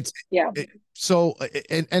 Yeah. And it's, so,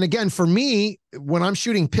 and again, for me, when I'm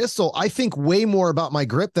shooting pistol, I think way more about my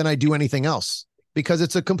grip than I do anything else, because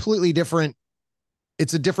it's a completely different,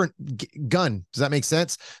 it's a different gun. Does that make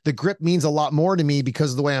sense? The grip means a lot more to me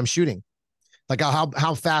because of the way I'm shooting, like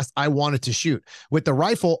how fast I want it to shoot. With the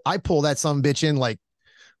rifle, I pull that son of a bitch in like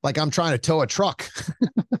I'm trying to tow a truck,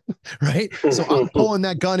 right? So I'm pulling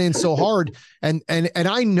that gun in so hard, and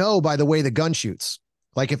I know by the way the gun shoots.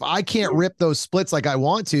 Like, if I can't rip those splits like I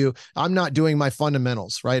want to, I'm not doing my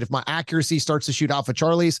fundamentals, right? If my accuracy starts to shoot Alpha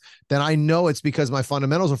Charlies, then I know it's because my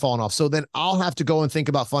fundamentals are falling off. So then I'll have to go and think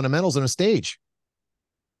about fundamentals in a stage,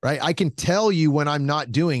 right? I can tell you when I'm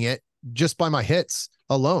not doing it just by my hits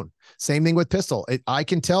alone. Same thing with pistol. I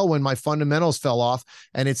can tell when my fundamentals fell off,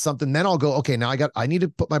 and it's something, then I'll go, okay, now I need to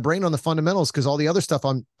put my brain on the fundamentals, because all the other stuff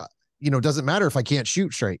doesn't matter if I can't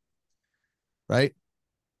shoot straight, right?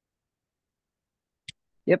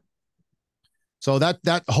 So that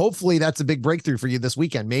hopefully that's a big breakthrough for you this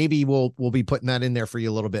weekend. Maybe we'll be putting that in there for you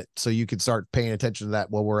a little bit, so you can start paying attention to that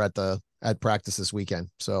while we're at practice this weekend.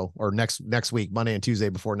 So, or next week, Monday and Tuesday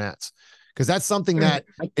before Nats, because that's something that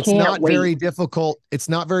it's not very difficult. It's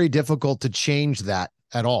not very difficult to change that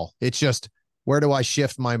at all. It's just, where do I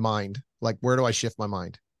shift my mind? Like, where do I shift my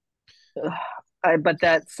mind? But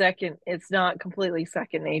that second, it's not completely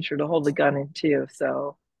second nature to hold the gun in too.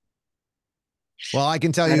 So. Well, I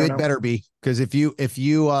can tell you it better be, because if you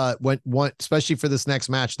went, especially for this next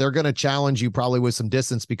match, they're going to challenge you probably with some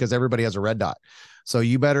distance, because everybody has a red dot. So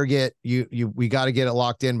you better we got to get it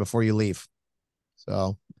locked in before you leave.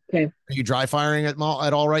 So, okay. Are you dry firing at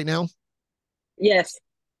all right now? Yes.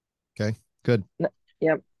 Okay, good.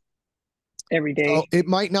 Yep. Every day. So it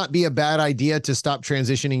might not be a bad idea to stop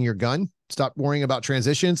transitioning your gun, stop worrying about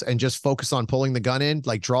transitions, and just focus on pulling the gun in,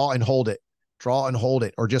 like draw and hold it. Draw and hold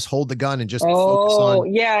it, or just hold the gun and just focus on. Oh,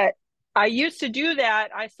 yeah. I used to do that.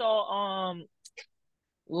 I saw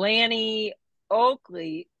Lanny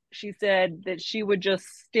Oakley. She said that she would just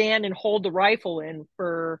stand and hold the rifle in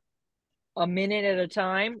for a minute at a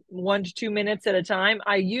time, 1 to 2 minutes at a time.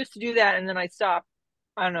 I used to do that, and then I stopped.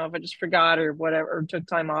 I don't know if I just forgot or whatever, or took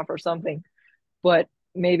time off or something. But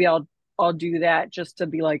maybe I'll do that, just to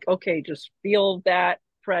be like, okay, just feel that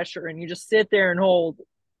pressure, and you just sit there and hold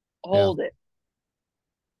it.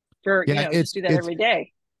 Just do that every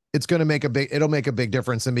day. It's going to it'll make a big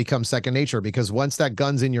difference and become second nature, because once that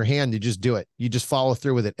gun's in your hand, you just do it. You just follow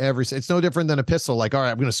through with it. It's no different than a pistol. Like, all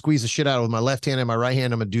right, I'm going to squeeze the shit out with my left hand and my right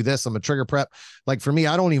hand. I'm going to do this. I'm a trigger prep. Like, for me,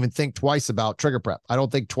 I don't even think twice about trigger prep. I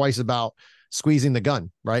don't think twice about squeezing the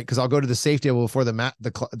gun, right? Because I'll go to the safe table before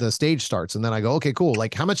the stage starts, and then I go, okay, cool.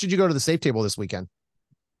 Like, how much did you go to the safe table this weekend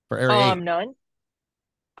for area 8? None.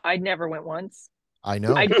 I never went once. I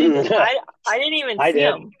know. I didn't even see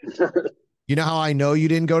him. You know how I know you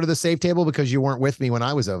didn't go to the safe table? Because you weren't with me when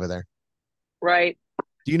I was over there. Right.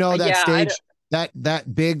 Do you know that stage,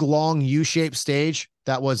 that big, long U-shaped stage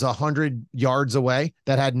that was 100 yards away,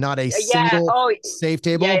 that had not a single safe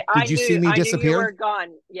table? Did you see me disappear? You were gone.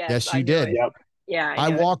 Yes, you did. Yep. Yeah. I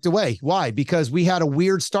walked away. Why? Because we had a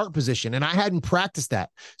weird start position, and I hadn't practiced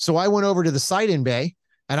that. So I went over to the sight-in bay,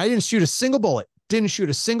 and I didn't shoot a single bullet.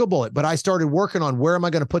 But I started working on, where am I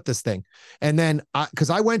going to put this thing? And then, because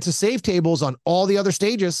I went to safe tables on all the other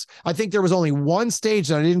stages, I think there was only one stage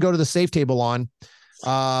that I didn't go to the safe table on.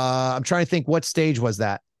 I'm trying to think, what stage was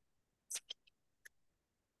that?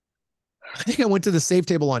 I think I went to the safe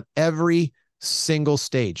table on every single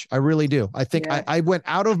stage. I really do. I think I went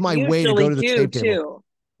out of my way to go to the safe table. Too.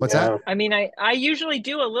 What's that? I mean, I usually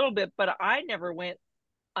do a little bit, but I never went.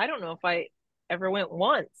 I don't know if I ever went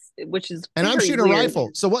once, which is and I'm shooting weird. a rifle.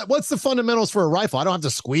 So what's the fundamentals for a rifle? I don't have to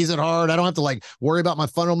squeeze it hard. I don't have to like worry about my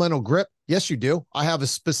fundamental grip. Yes, you do. I have a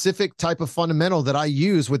specific type of fundamental that I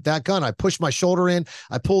use with that gun. I push my shoulder in,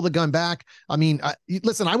 I pull the gun back. I mean,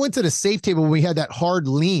 listen, I went to the safe table when we had that hard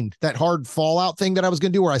lean, that hard fallout thing that I was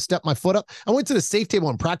going to do where I stepped my foot up. I went to the safe table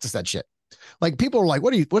and practiced that shit. Like people are like,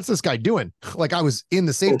 what's this guy doing? Like I was in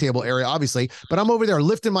the safe table area, obviously, but I'm over there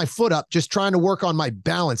lifting my foot up, just trying to work on my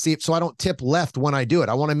balance. See, so I don't tip left when I do it.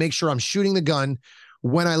 I want to make sure I'm shooting the gun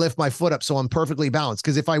when I lift my foot up. So I'm perfectly balanced.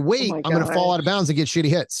 Cause if I wait, I'm going to fall out of bounds and get shitty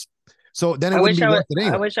hits. So then it wouldn't be worth it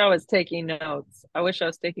anyway. I wish I was taking notes. I wish I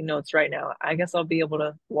was taking notes right now. I guess I'll be able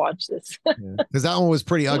to watch this. Because that one was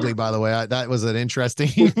pretty ugly, by the way. That was an interesting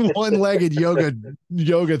one-legged yoga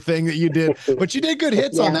thing that you did. But you did good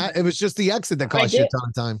hits on that. It was just the exit that cost you a ton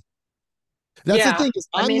of time. That's the thing. Is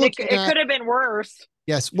it could have been worse.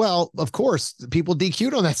 Yes. Well, of course, people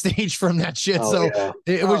DQ'd on that stage from that shit.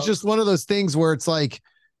 It was just one of those things where it's like,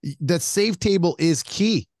 that safe table is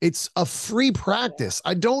key. It's a free practice.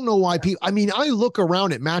 I don't know why people, I mean, I look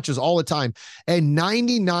around at matches all the time and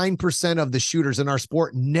 99% of the shooters in our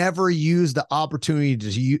sport never use the opportunity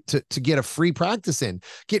to get a free practice in,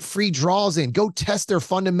 get free draws in, go test their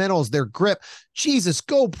fundamentals, their grip. Jesus,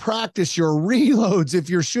 go practice your reloads if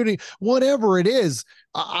you're shooting, whatever it is.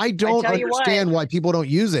 I don't understand why people don't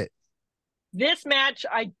use it. This match,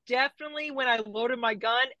 I definitely, when I loaded my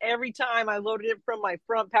gun, every time I loaded it from my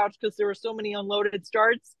front pouch because there were so many unloaded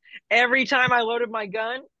starts. Every time I loaded my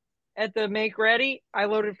gun at the make ready, I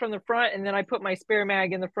loaded from the front, and then I put my spare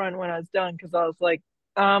mag in the front when I was done because I was like,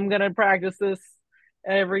 I'm going to practice this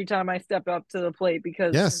every time I step up to the plate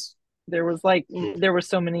because there was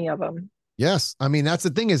so many of them. Yes. I mean, that's the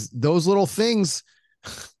thing is those little things,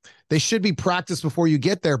 they should be practiced before you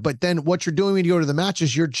get there. But then what you're doing when you go to the match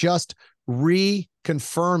is you're just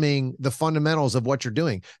reconfirming the fundamentals of what you're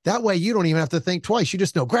doing. That way you don't even have to think twice. You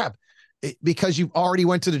just know, grab it, because you already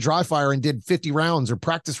went to the dry fire and did 50 rounds or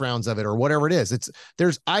practice rounds of it or whatever it is.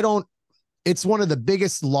 It's one of the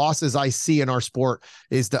biggest losses I see in our sport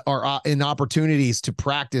is in opportunities to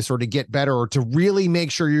practice or to get better or to really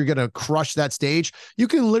make sure you're going to crush that stage. You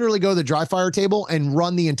can literally go to the dry fire table and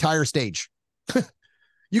run the entire stage.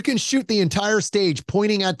 You can shoot the entire stage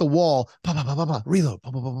pointing at the wall, reload,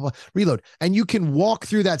 reload. And you can walk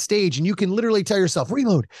through that stage and you can literally tell yourself,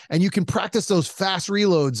 reload. And you can practice those fast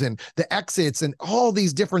reloads and the exits and all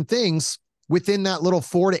these different things within that little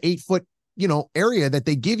 4 to 8 foot, area that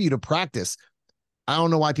they give you to practice. I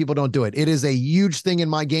don't know why people don't do it. It is a huge thing in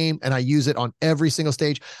my game, and I use it on every single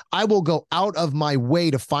stage. I will go out of my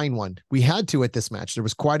way to find one. We had to at this match. There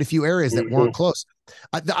was quite a few areas that weren't close.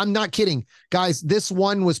 I'm not kidding. Guys, this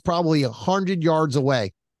one was probably 100 yards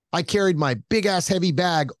away. I carried my big-ass heavy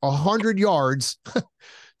bag 100 yards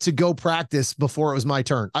to go practice before it was my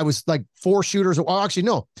turn. I was like 4 shooters. Well, actually,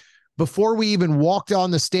 no. Before we even walked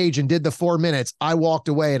on the stage and did the 4 minutes, I walked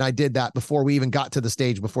away and I did that before we even got to the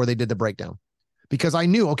stage, before they did the breakdown. Because I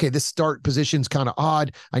knew, okay, this start position's kind of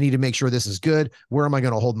odd. I need to make sure this is good. Where am I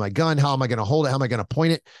going to hold my gun? How am I going to hold it? How am I going to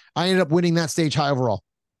point it? I ended up winning that stage high overall,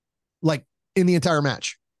 like in the entire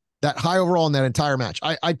match. That high overall in that entire match.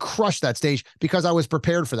 I crushed that stage because I was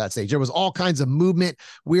prepared for that stage. There was all kinds of movement,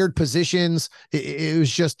 weird positions. It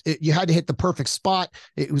was just, you had to hit the perfect spot.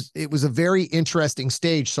 It was a very interesting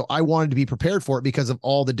stage. So I wanted to be prepared for it because of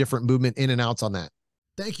all the different movement in and outs on that.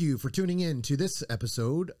 Thank you for tuning in to this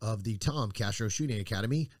episode of the Tom Castro Shooting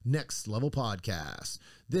Academy Next Level Podcast.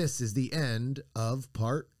 This is the end of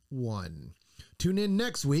part 1. Tune in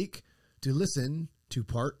next week to listen to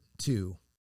part 2.